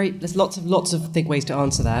 there's lots of thick ways to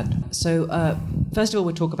answer that. So first of all,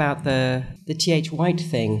 we'll talk about the T.H. White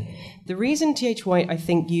thing. The reason T.H. White, I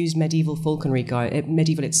think, used medieval falconry guide,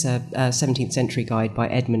 it's a 17th century guide by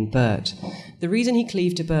Edmund Burt. The reason he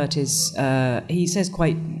cleaved to Burt is, he says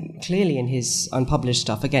quite clearly in his unpublished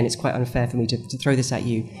stuff, again, it's quite unfair for me to throw this at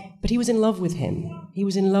you, but he was in love with him. He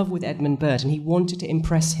was in love with Edmund Burt, and he wanted to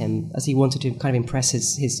impress him as he wanted to kind of impress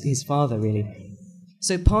his father, really.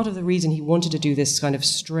 So part of the reason he wanted to do this kind of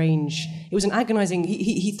strange, it was an agonizing,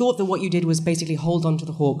 he thought that what you did was basically hold on to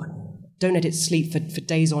the hawk, don't let it sleep for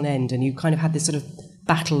days on end, and you kind of had this sort of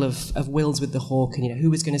battle of wills with the hawk, and who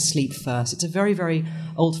was going to sleep first. It's a very, very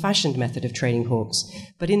old-fashioned method of training hawks.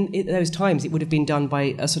 But in those times, it would have been done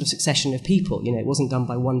by a sort of succession of people. It wasn't done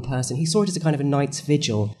by one person. He saw it as a kind of a night's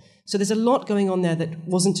vigil. So there's a lot going on there that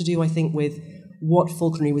wasn't to do, I think, with what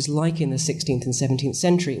falconry was like in the 16th and 17th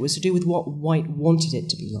century. It was to do with what White wanted it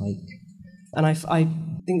to be like. And I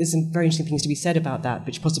think there's some very interesting things to be said about that,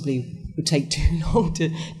 which possibly would take too long to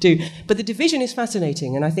do. But the division is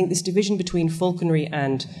fascinating, and I think this division between falconry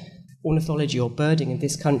and ornithology or birding in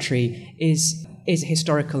this country is a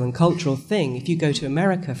historical and cultural thing. If you go to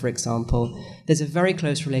America, for example, there's a very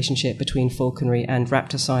close relationship between falconry and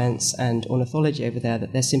raptor science and ornithology over there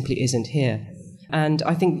that there simply isn't here. And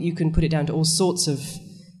I think you can put it down to all sorts of,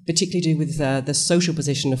 particularly to do with the social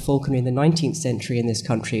position of falconry in the 19th century in this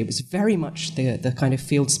country. It was very much the kind of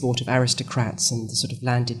field sport of aristocrats and the sort of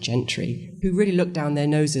landed gentry who really looked down their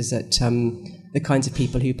noses at the kinds of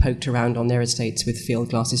people who poked around on their estates with field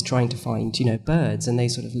glasses trying to find, birds, and they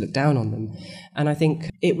sort of looked down on them. And I think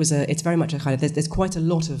it's very much a kind of, there's quite a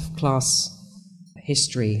lot of class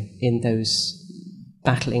history in those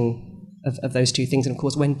battling of those two things. And of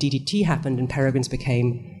course, when DDT happened and peregrines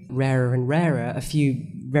became rarer and rarer, a few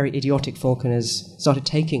very idiotic falconers started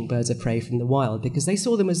taking birds of prey from the wild because they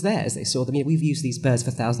saw them as theirs. They saw them, we've used these birds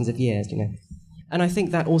for thousands of years, And I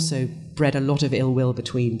think that also bred a lot of ill will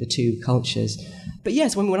between the two cultures. But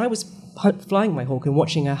yes, when I was flying my hawk and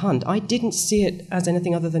watching her hunt, I didn't see it as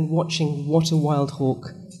anything other than watching what a wild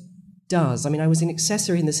hawk does. I was an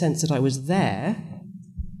accessory in the sense that I was there,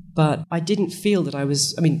 but I didn't feel that I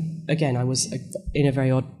was, again, I was in a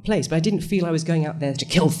very odd place, but I didn't feel I was going out there to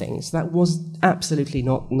kill things. That was absolutely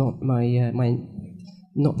not my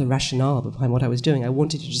not the rationale behind what I was doing. I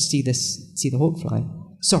wanted to just see the hawk fly.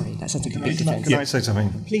 Sorry, that sounds like a big defense. Can I say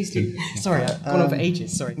something? Please do. Sorry, I've gone on for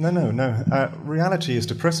ages, sorry. No. Reality is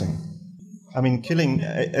depressing. Killing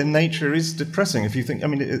in nature is depressing. If you think,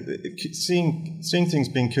 seeing things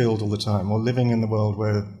being killed all the time, or living in the world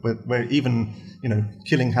where even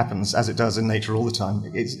killing happens as it does in nature all the time,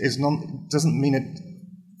 doesn't mean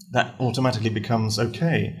that automatically becomes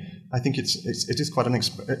okay. I think it is quite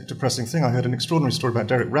a depressing thing. I heard an extraordinary story about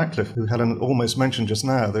Derek Ratcliffe, who Helen almost mentioned just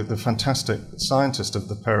now, the fantastic scientist of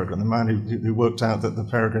the peregrine, the man who worked out that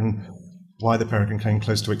why the peregrine came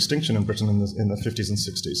close to extinction in Britain in the 50s and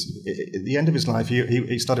 60s. At the end of his life,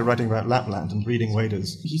 he started writing about Lapland and breeding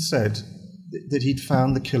waders. He said that he'd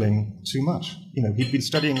found the killing too much. He'd been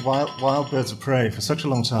studying wild birds of prey for such a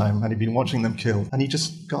long time, and he'd been watching them kill, and he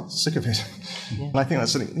just got sick of it. Yeah. And I think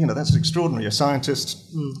that's extraordinary. A scientist,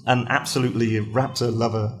 and absolutely a raptor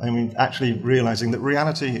lover. Actually realizing that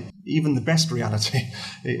reality, even the best reality,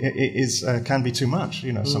 can be too much.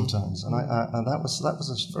 Sometimes, and that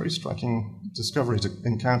was a very striking discovery to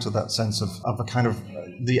encounter that sense of a kind of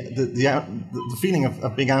the feeling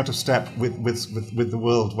of being out of step with the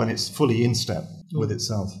world when it's fully in step with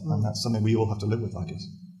itself, and that's something we all have to live with, I guess.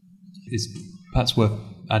 It's perhaps worth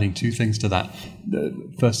adding two things to that.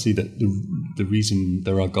 Firstly, that the reason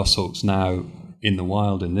there are goshawks now in the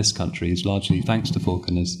wild in this country is largely thanks to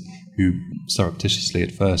falconers who surreptitiously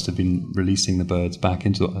at first had been releasing the birds back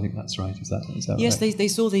into. I think that's right. Is that yes, right? they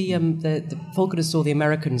saw the falconers saw the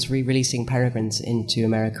Americans releasing peregrines into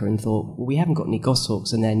America and thought, well, we haven't got any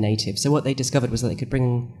goshawks and they're native. So what they discovered was that they could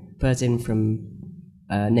bring birds in from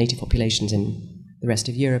native populations in the rest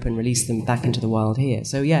of Europe and release them back into the wild here.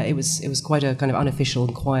 So yeah, it was quite a kind of unofficial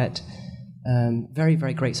and quiet, very,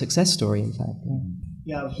 very great success story, in fact.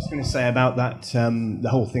 Yeah, I was just going to say about that, the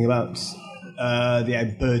whole thing about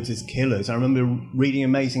the birds as killers. I remember reading an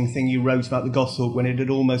amazing thing you wrote about the goshawk when it had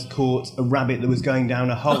almost caught a rabbit that was going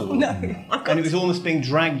down a hole. Oh, no. And it was almost being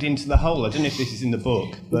dragged into the hole. I don't know if this is in the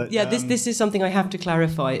book. But yeah, this is something I have to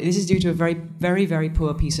clarify. This is due to a very, very, very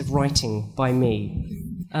poor piece of writing by me.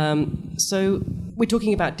 So we're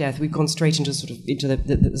talking about death. We've gone straight into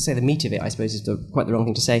the meat of it, I suppose is quite the wrong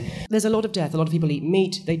thing to say. There's a lot of death. A lot of people eat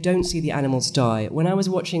meat. They don't see the animals die. When I was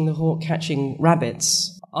watching the hawk catching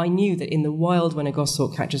rabbits, I knew that in the wild, when a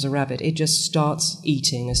goshawk catches a rabbit, it just starts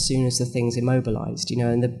eating as soon as the thing's immobilized,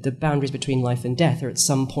 and the boundaries between life and death are at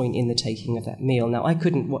some point in the taking of that meal. Now, I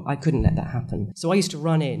couldn't let that happen. So I used to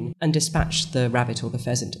run in and dispatch the rabbit or the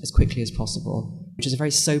pheasant as quickly as possible, which is a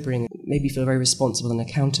very sobering, made me feel very responsible and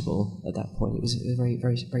accountable at that point. It was a very,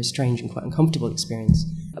 very, very strange and quite uncomfortable experience.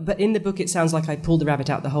 But in the book, it sounds like I pulled the rabbit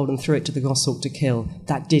out the hole and threw it to the goshawk to kill.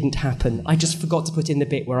 That didn't happen. I just forgot to put in the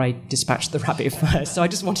bit where I dispatched the rabbit first. So I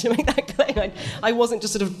just wanted to make that clear. I wasn't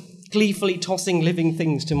just sort of gleefully tossing living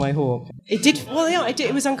things to my hawk. It did. Well, yeah, it did.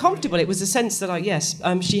 It was uncomfortable. It was a sense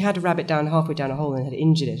that she had a rabbit halfway down a hole and had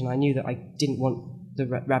injured it, and I knew that I didn't want the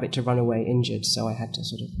rabbit to run away injured, so I had to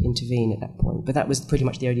sort of intervene at that point. But that was pretty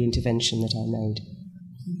much the only intervention that I made.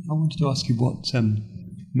 I wanted to ask you what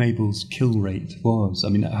Mabel's kill rate was. I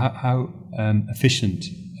mean, how efficient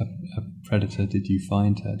a predator did you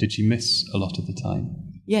find her? Did she miss a lot of the time?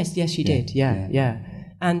 Yes, she did. Yeah.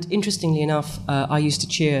 And interestingly enough, I used to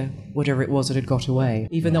cheer whatever it was that had got away,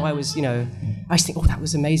 even though I was, I used to think, that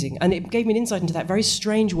was amazing. And it gave me an insight into that very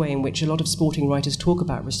strange way in which a lot of sporting writers talk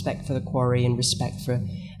about respect for the quarry and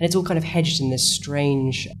and it's all kind of hedged in this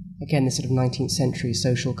strange, again, this sort of 19th century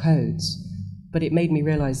social codes. But it made me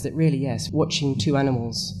realise that really, yes, watching two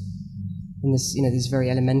animals in this, this very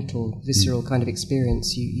elemental, visceral kind of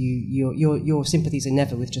experience, your sympathies are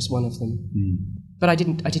never with just one of them. But I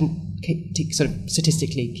didn't sort of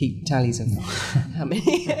statistically keep tallies of how many.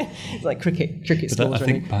 It's like cricket scores. But I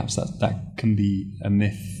think perhaps that can be a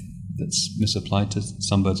myth that's misapplied to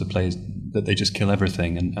some birds of prey, that they just kill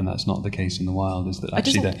everything, and that's not the case in the wild. Is that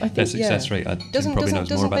actually their success rate? Tim probably knows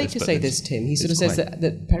more about this. Doesn't Baker say this, Tim? He sort of says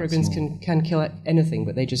that peregrines can kill anything,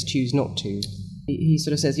 but they just choose not to. He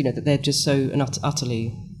sort of says, that they're just so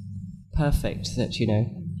utterly perfect that,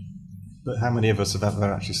 But how many of us have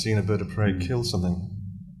ever actually seen a bird of prey kill something?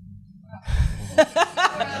 If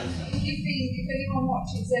anyone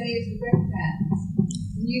watches any of the webcams,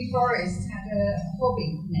 New Forest had a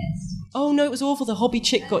hobby nest. Oh no, it was awful. The hobby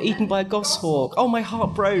chick got eaten by a goshawk. Oh, my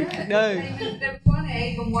heart broke. Yeah, no. There was one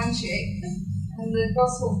egg and one chick, and the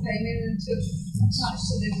goshawk came in and took much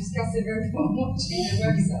to the disgust of everyone watching the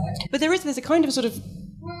website. But there's a kind of sort of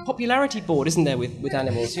popularity board, isn't there, with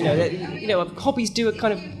animals? Hobbies do a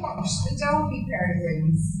kind of. If you watch the Derby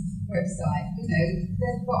Peregrines website,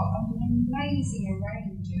 they've got an amazing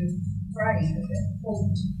range of prey that they've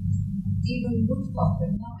caught. Even woodcock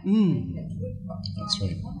at night. That's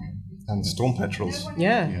right. And storm petrels.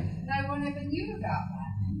 No one ever knew about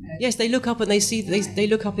that. Yes, they look up and they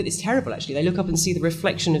look up. It's terrible, actually. They look up and see the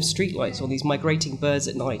reflection of streetlights on these migrating birds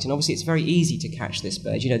at night, and obviously it's very easy to catch this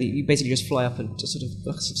bird. You basically just fly up and just sort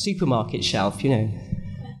of a supermarket shelf,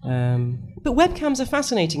 But webcams are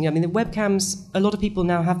fascinating. I mean, the webcams. A lot of people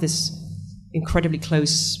now have this incredibly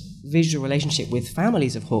close visual relationship with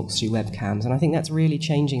families of hawks through webcams, and I think that's really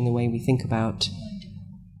changing the way we think about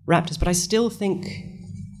raptors. But I still think,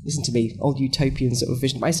 listen to me, old utopian sort of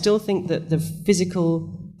vision, but I still think that the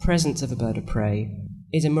physical presence of a bird of prey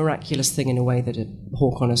is a miraculous thing in a way that a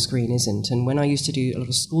hawk on a screen isn't. And when I used to do a lot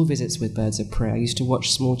of school visits with birds of prey, I used to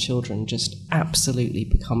watch small children just absolutely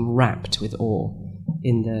become rapt with awe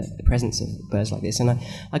in the presence of birds like this. And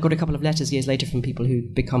I got a couple of letters years later from people who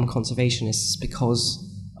become conservationists because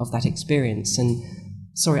of that experience. And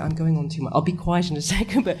sorry, I'm going on too much. I'll be quiet in a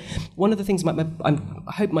second, but one of the things I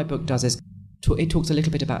hope my book does is it talks a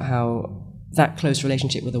little bit about how that close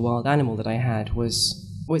relationship with a wild animal that I had was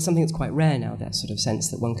it's something that's quite rare now, that sort of sense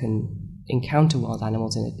that one can encounter wild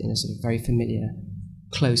animals in a sort of very familiar,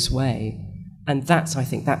 close way. And that's, I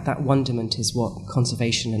think, that wonderment is what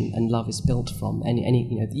conservation and love is built from.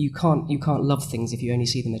 You can't love things if you only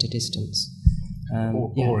see them at a distance.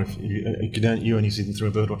 Or if you only see them through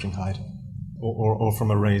a birdwatching hide. or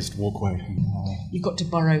from a raised walkway. You've got to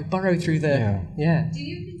burrow through the... Yeah. Do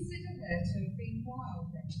you consider her to have been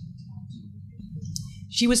wild then?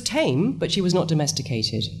 She was tame, but she was not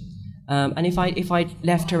domesticated. And if I'd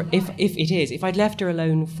left her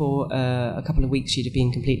alone for a couple of weeks, she'd have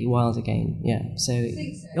been completely wild again. Yeah. So.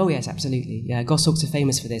 Oh yes, absolutely. Yeah. Goshawks are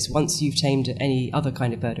famous for this. Once you've tamed any other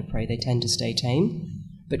kind of bird of prey, they tend to stay tame,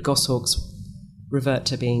 but goshawks revert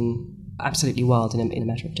to being absolutely wild in a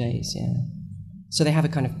matter of days. Yeah. So they have a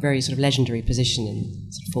kind of very sort of legendary position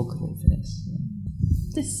in sort of falconry for this. Yeah.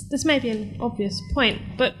 This may be an obvious point,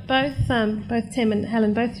 but both Tim and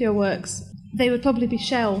Helen, both your works, they would probably be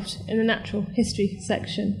shelved in the natural history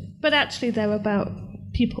section, but actually they're about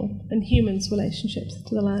people and humans' relationships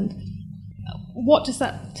to the land. What does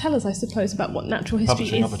that tell us, I suppose, about what natural history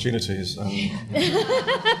Publishing is? opportunities.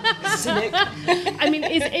 I mean,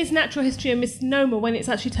 is natural history a misnomer when it's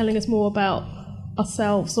actually telling us more about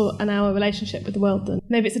ourselves and our relationship with the world? Then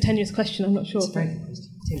maybe it's a tenuous question. I'm not sure. It's a very good question.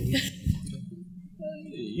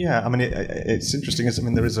 Yeah, I mean, it's interesting. I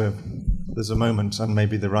mean, there's a moment, and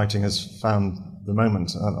maybe the writing has found the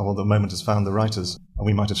moment, or the moment has found the writers. And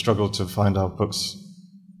we might have struggled to find our books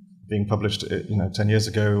being published, 10 years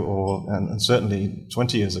ago, and certainly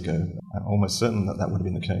 20 years ago. I'm almost certain that would have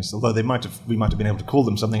been the case. Although we might have been able to call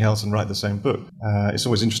them something else and write the same book. It's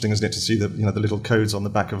always interesting, isn't it, to see the little codes on the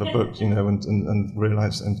back of a book, and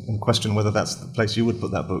realize and question whether that's the place you would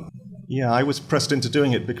put that book. Yeah, I was pressed into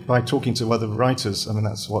doing it by talking to other writers. I mean,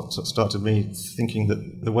 that's what started me thinking that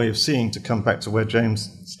the way of seeing, to come back to where James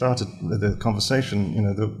started the conversation,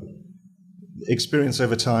 the experience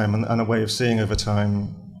over time and a way of seeing over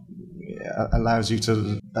time allows you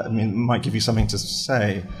to, might give you something to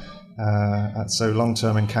say. So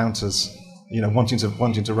long-term encounters,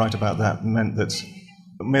 wanting to write about that meant that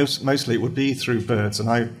mostly it would be through birds,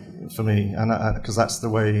 for me, because that's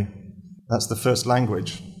the first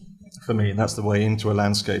language. For me, that's the way into a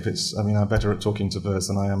landscape. I'm better at talking to birds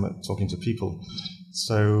than I am at talking to people.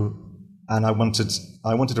 So, and I wanted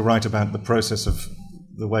to write about the process of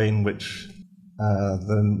the way in which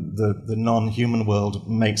the non-human world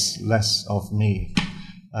makes less of me,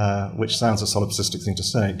 which sounds a solipsistic thing to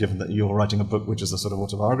say, given that you're writing a book which is a sort of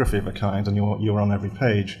autobiography of a kind, and you're on every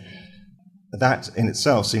page. That in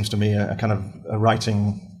itself seems to me a kind of a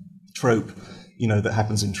writing trope. That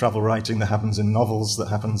happens in travel writing, that happens in novels, that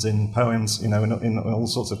happens in poems, in all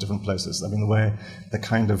sorts of different places. I mean, the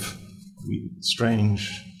kind of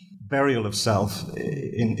strange burial of self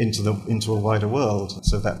into a wider world.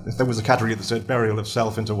 So that if there was a category that said burial of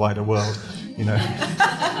self into a wider world,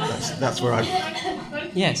 that's where I...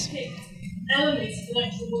 Yes. Elements of the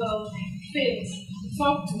natural world feels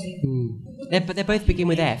falconry. But they both begin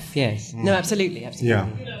with F, yes. No, absolutely. Yeah. So they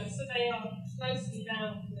are closely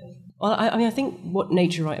bound. Well, I think what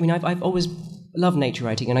nature writing... I've always loved nature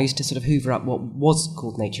writing, and I used to sort of hoover up what was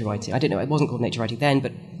called nature writing. I don't know, it wasn't called nature writing then,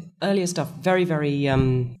 but earlier stuff, very, very,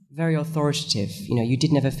 very authoritative. You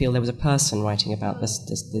did never feel there was a person writing about the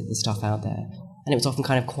stuff out there. And it was often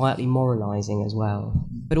kind of quietly moralising as well.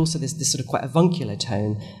 But also this sort of quite avuncular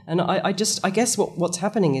tone. And I guess what's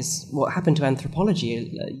happening is what happened to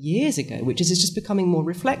anthropology years ago, which is it's just becoming more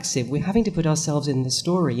reflexive. We're having to put ourselves in the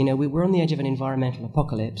story. We're on the edge of an environmental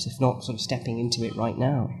apocalypse, if not sort of stepping into it right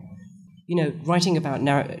now. Writing about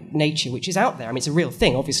nature, which is out there. I mean, it's a real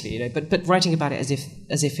thing, obviously, but writing about it as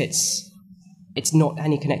if it's not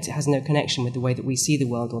any it has no connection with the way that we see the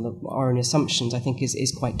world or our own assumptions, I think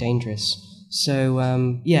is quite dangerous. So,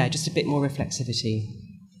 just a bit more reflexivity.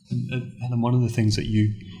 And one of the things that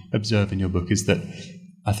you observe in your book is that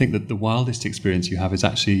I think that the wildest experience you have is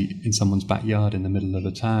actually in someone's backyard in the middle of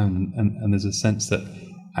a town. And there's a sense that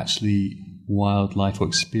actually wildlife or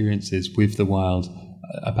experiences with the wild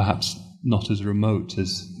are perhaps not as remote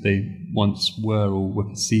as they once were or were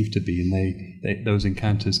perceived to be. And those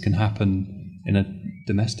encounters can happen in a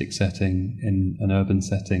domestic setting, in an urban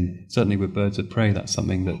setting. Certainly with birds of prey, that's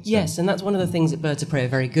something that... Yes, and that's one of the things that birds of prey are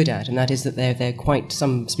very good at, and that is that they're quite...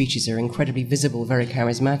 Some species are incredibly visible, very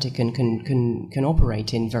charismatic, and can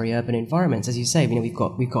operate in very urban environments. As you say, we've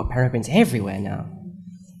got peregrines everywhere now.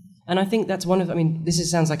 And I think that's one of...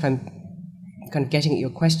 sounds like I'm kind of getting at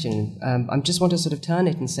your question. I just want to sort of turn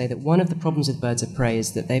it and say that one of the problems with birds of prey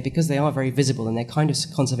is that because they are very visible and they're kind of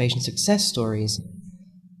conservation success stories,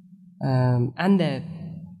 and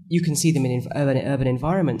you can see them in urban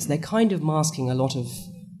environments, they're kind of masking a lot of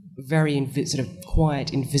very sort of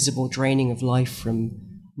quiet, invisible draining of life from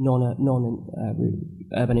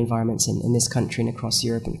non-urban environments in this country and across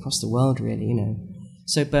Europe and across the world, really,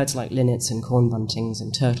 So birds like linnets and corn buntings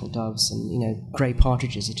and turtle doves and, grey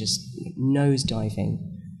partridges are just nose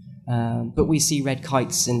diving. But we see red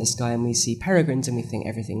kites in the sky and we see peregrines and we think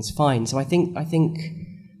everything's fine. So I think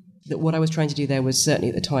that what I was trying to do there was certainly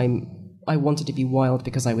at the time, I wanted to be wild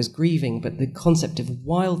because I was grieving, but the concept of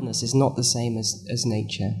wildness is not the same as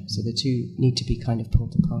nature. So the two need to be kind of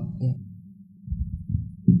pulled apart. Yeah.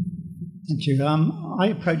 Thank you. I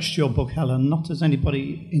approached your book, Helen, not as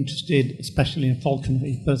anybody interested, especially in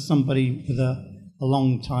falconry, but as somebody with a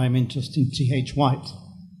long time interest in T.H. White.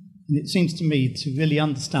 And it seems to me to really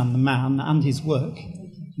understand the man and his work,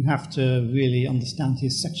 you have to really understand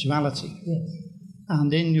his sexuality. Yes.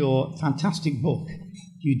 And in your fantastic book,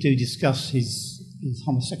 you do discuss his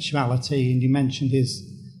homosexuality, and you mentioned his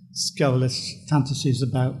scurrilous fantasies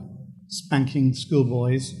about spanking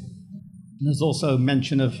schoolboys. And there's also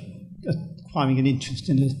mention of acquiring an interest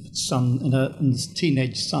in a son, in a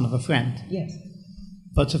teenage son of a friend. Yes.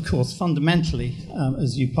 But of course, fundamentally,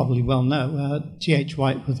 as you probably well know, T.H.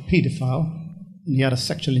 White was a paedophile, and he had a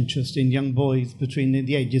sexual interest in young boys between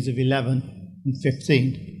the ages of 11 and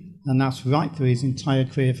 15. And that's right through his entire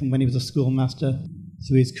career, from when he was a schoolmaster,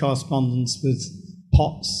 through his correspondence with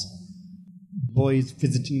Potts, boys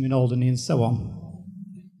visiting him in Alderney, and so on.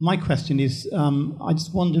 My question is, I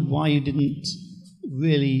just wondered why you didn't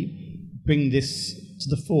really bring this to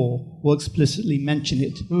the fore or explicitly mention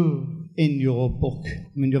it in your book.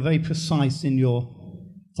 I mean, you're very precise in your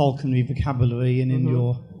falconry vocabulary and in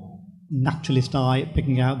your naturalist eye at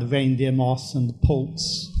picking out the reindeer moss and the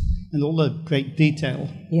poults and all the great detail.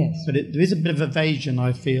 Yes. But there is a bit of evasion,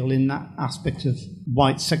 I feel, in that aspect of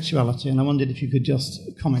White's sexuality, and I wondered if you could just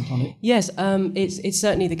comment on it. Yes, it's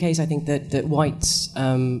certainly the case, I think, that White's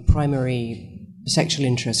primary sexual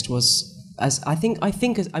interest was, I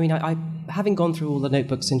having gone through all the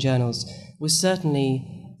notebooks and journals, was certainly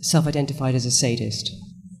self-identified as a sadist.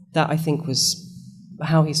 That, I think, was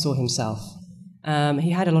how he saw himself.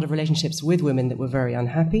 He had a lot of relationships with women that were very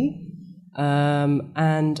unhappy,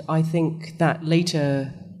 and I think that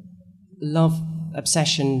later love,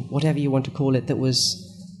 obsession, whatever you want to call it, that was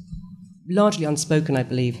largely unspoken, I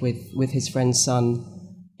believe, with his friend's son,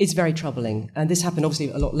 is very troubling. And this happened obviously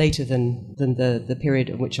a lot later than the period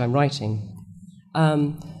of which I'm writing.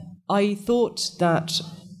 I thought that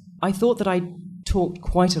I talked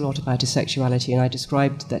quite a lot about his sexuality, and I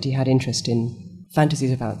described that he had interest in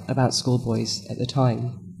fantasies about schoolboys at the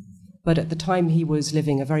time. But at the time he was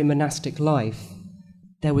living a very monastic life.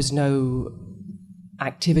 There was no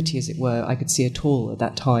activity, as it were, I could see at all at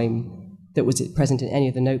that time that was present in any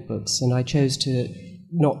of the notebooks, and I chose to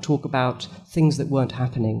not talk about things that weren't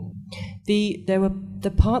happening. There were the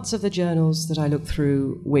parts of the journals that I looked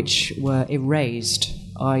through which were erased,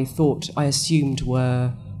 I assumed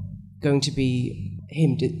were going to be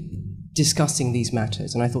him discussing these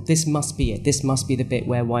matters, and I thought this must be it. This must be the bit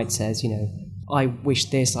where White says, I wish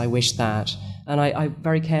this, I wish that. And I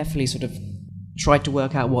very carefully sort of tried to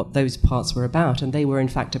work out what those parts were about, and they were in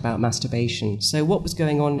fact about masturbation. So what was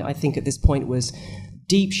going on, I think, at this point was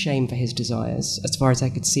deep shame for his desires, as far as I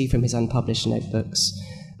could see from his unpublished notebooks,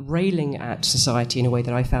 railing at society in a way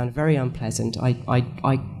that I found very unpleasant.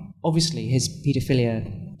 I obviously, his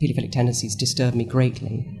paedophilic tendencies disturbed me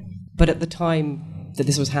greatly. But at the time that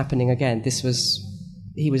this was happening, again,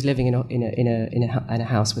 he was living in a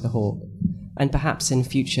house with a hawk. And perhaps in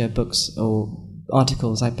future books or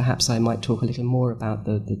articles, I might talk a little more about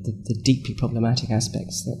the deeply problematic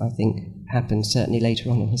aspects that I think happened certainly later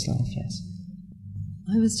on in his life, yes.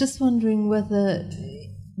 I was just wondering whether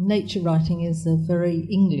nature writing is a very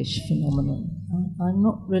English phenomenon. I'm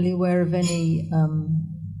not really aware of any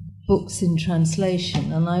books in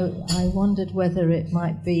translation, and I wondered whether it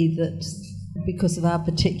might be that because of our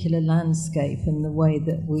particular landscape and the way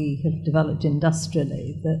that we have developed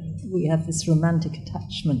industrially, that we have this romantic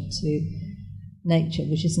attachment to nature,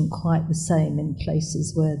 which isn't quite the same in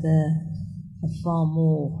places where there are far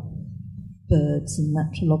more birds and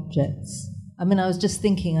natural objects. I mean, I was just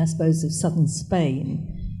thinking, I suppose, of southern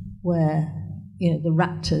Spain, where, the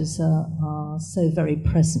raptors are so very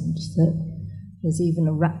present that there's even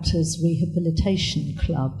a raptors rehabilitation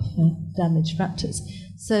club for damaged raptors.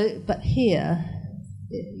 So, but here,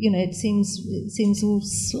 it seems all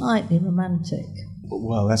slightly romantic.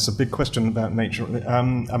 Well, that's a big question about nature.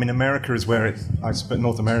 America is where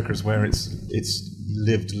North America is where it's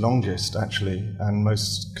lived longest, actually, and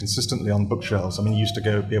most consistently on bookshelves. I mean, you used to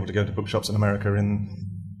be able to go to bookshops in America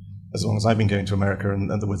as long as I've been going to America, and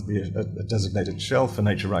there would be a designated shelf for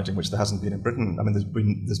nature writing, which there hasn't been in Britain. I mean,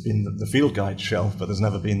 there's been the field guide shelf, but there's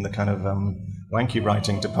never been the kind of wanky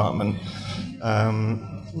writing department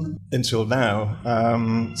until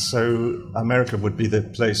now. So America would be the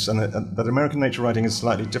place, but American nature writing is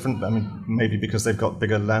slightly different. I mean, maybe because they've got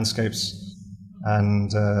bigger landscapes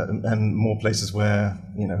and more places where,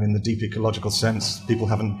 in the deep ecological sense, people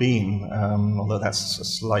haven't been, although that's a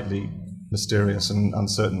slightly mysterious and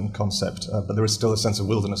uncertain concept. But there is still a sense of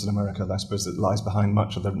wilderness in America, I suppose, that lies behind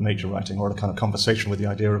much of the nature writing, or a kind of conversation with the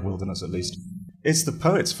idea of wilderness, at least. It's the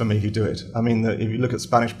poets, for me, who do it. I mean, if you look at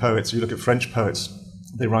Spanish poets, you look at French poets,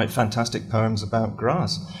 they write fantastic poems about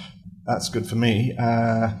grass. That's good for me.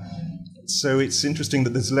 So it's interesting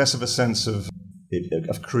that there's less of a sense of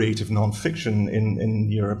creative non-fiction in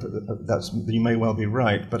Europe. You may well be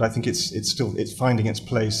right, but I think it's finding its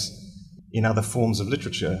place in other forms of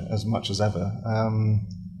literature as much as ever.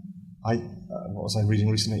 What was I reading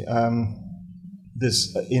recently?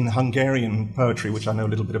 In Hungarian poetry, which I know a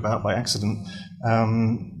little bit about by accident,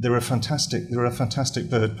 there are fantastic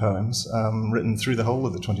bird poems written through the whole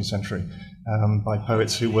of the 20th century by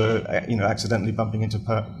poets who were accidentally bumping into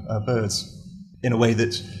birds in a way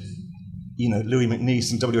that Louis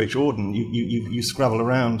MacNeice and W.H. Auden, you scrabble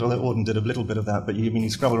around, although Auden did a little bit of that, but you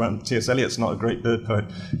scrabble around. T.S. Eliot's not a great bird poet.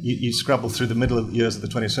 You scrabble through the middle of years of the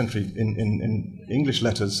 20th century in English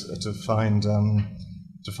letters to find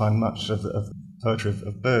much of poetry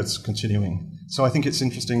of birds continuing. So I think it's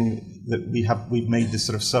interesting that we've made this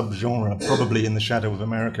sort of sub-genre, probably in the shadow of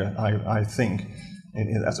America, I think,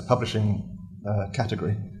 as a publishing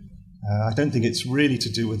category. I don't think it's really to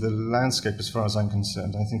do with the landscape as far as I'm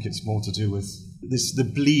concerned. I think it's more to do with the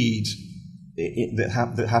bleed that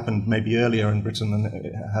happened maybe earlier in Britain than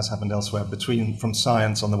it has happened elsewhere, from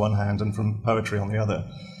science on the one hand and from poetry on the other.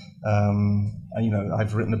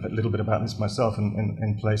 I've written a little bit about this myself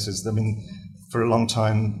in places. I mean, for a long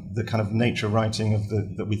time, the kind of nature writing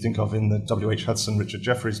that we think of in the W.H. Hudson, Richard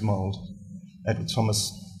Jefferies mold, Edward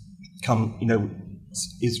Thomas,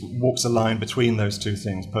 walks a line between those two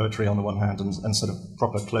things, poetry on the one hand and sort of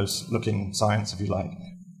proper close-looking science, if you like.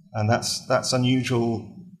 And that's unusual.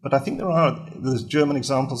 But I think there's German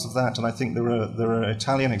examples of that, and I think there are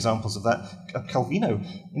Italian examples of that. Calvino,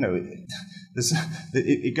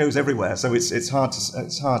 it goes everywhere. So it's hard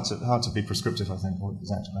to be prescriptive, I think, or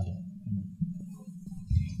exactly.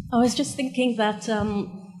 I was just thinking that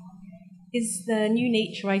is the new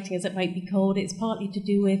nature writing, as it might be called, it's partly to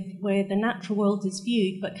do with where the natural world is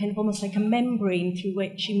viewed, but kind of almost like a membrane through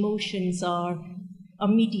which emotions are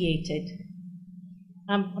mediated.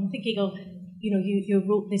 I'm thinking of, you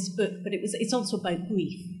wrote this book, but it's also about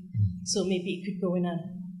grief. So maybe it could go in a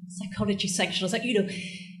psychology section or something,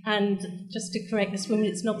 And just to correct this woman,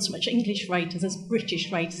 it's not so much English writers as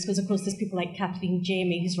British writers, because of course there's people like Kathleen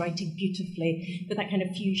Jamie who's writing beautifully with that kind of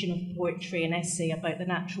fusion of poetry and essay about the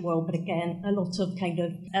natural world, but again, a lot of kind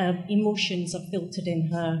of emotions are filtered in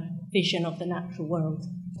her vision of the natural world.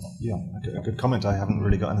 Yeah, a good comment. I haven't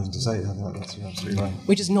really got anything to say. That's absolutely right.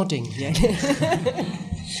 We're just nodding, yeah.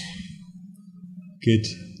 Good.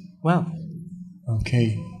 Wow.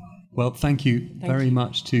 Okay. Well, thank you very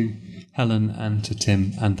much to Helen and to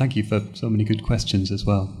Tim, and thank you for so many good questions as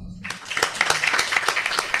well.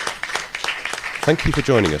 Thank you for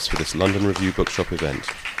joining us for this London Review Bookshop event.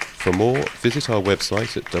 For more, visit our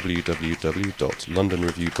website at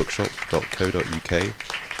www.londonreviewbookshop.co.uk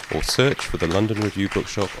or search for the London Review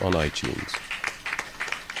Bookshop on iTunes.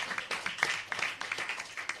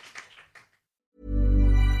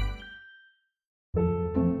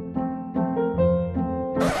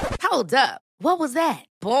 Hold up. What was that?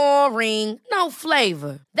 Boring. No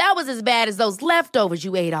flavor. That was as bad as those leftovers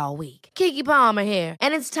you ate all week. Keke Palmer here,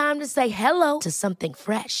 and it's time to say hello to something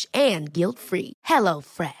fresh and guilt-free. Hello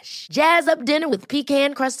Fresh. Jazz up dinner with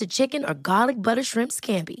pecan-crusted chicken or garlic butter shrimp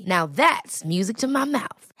scampi. Now that's music to my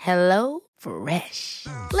mouth. Hello Fresh.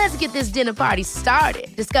 Let's get this dinner party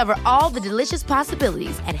started. Discover all the delicious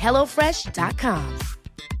possibilities at HelloFresh.com.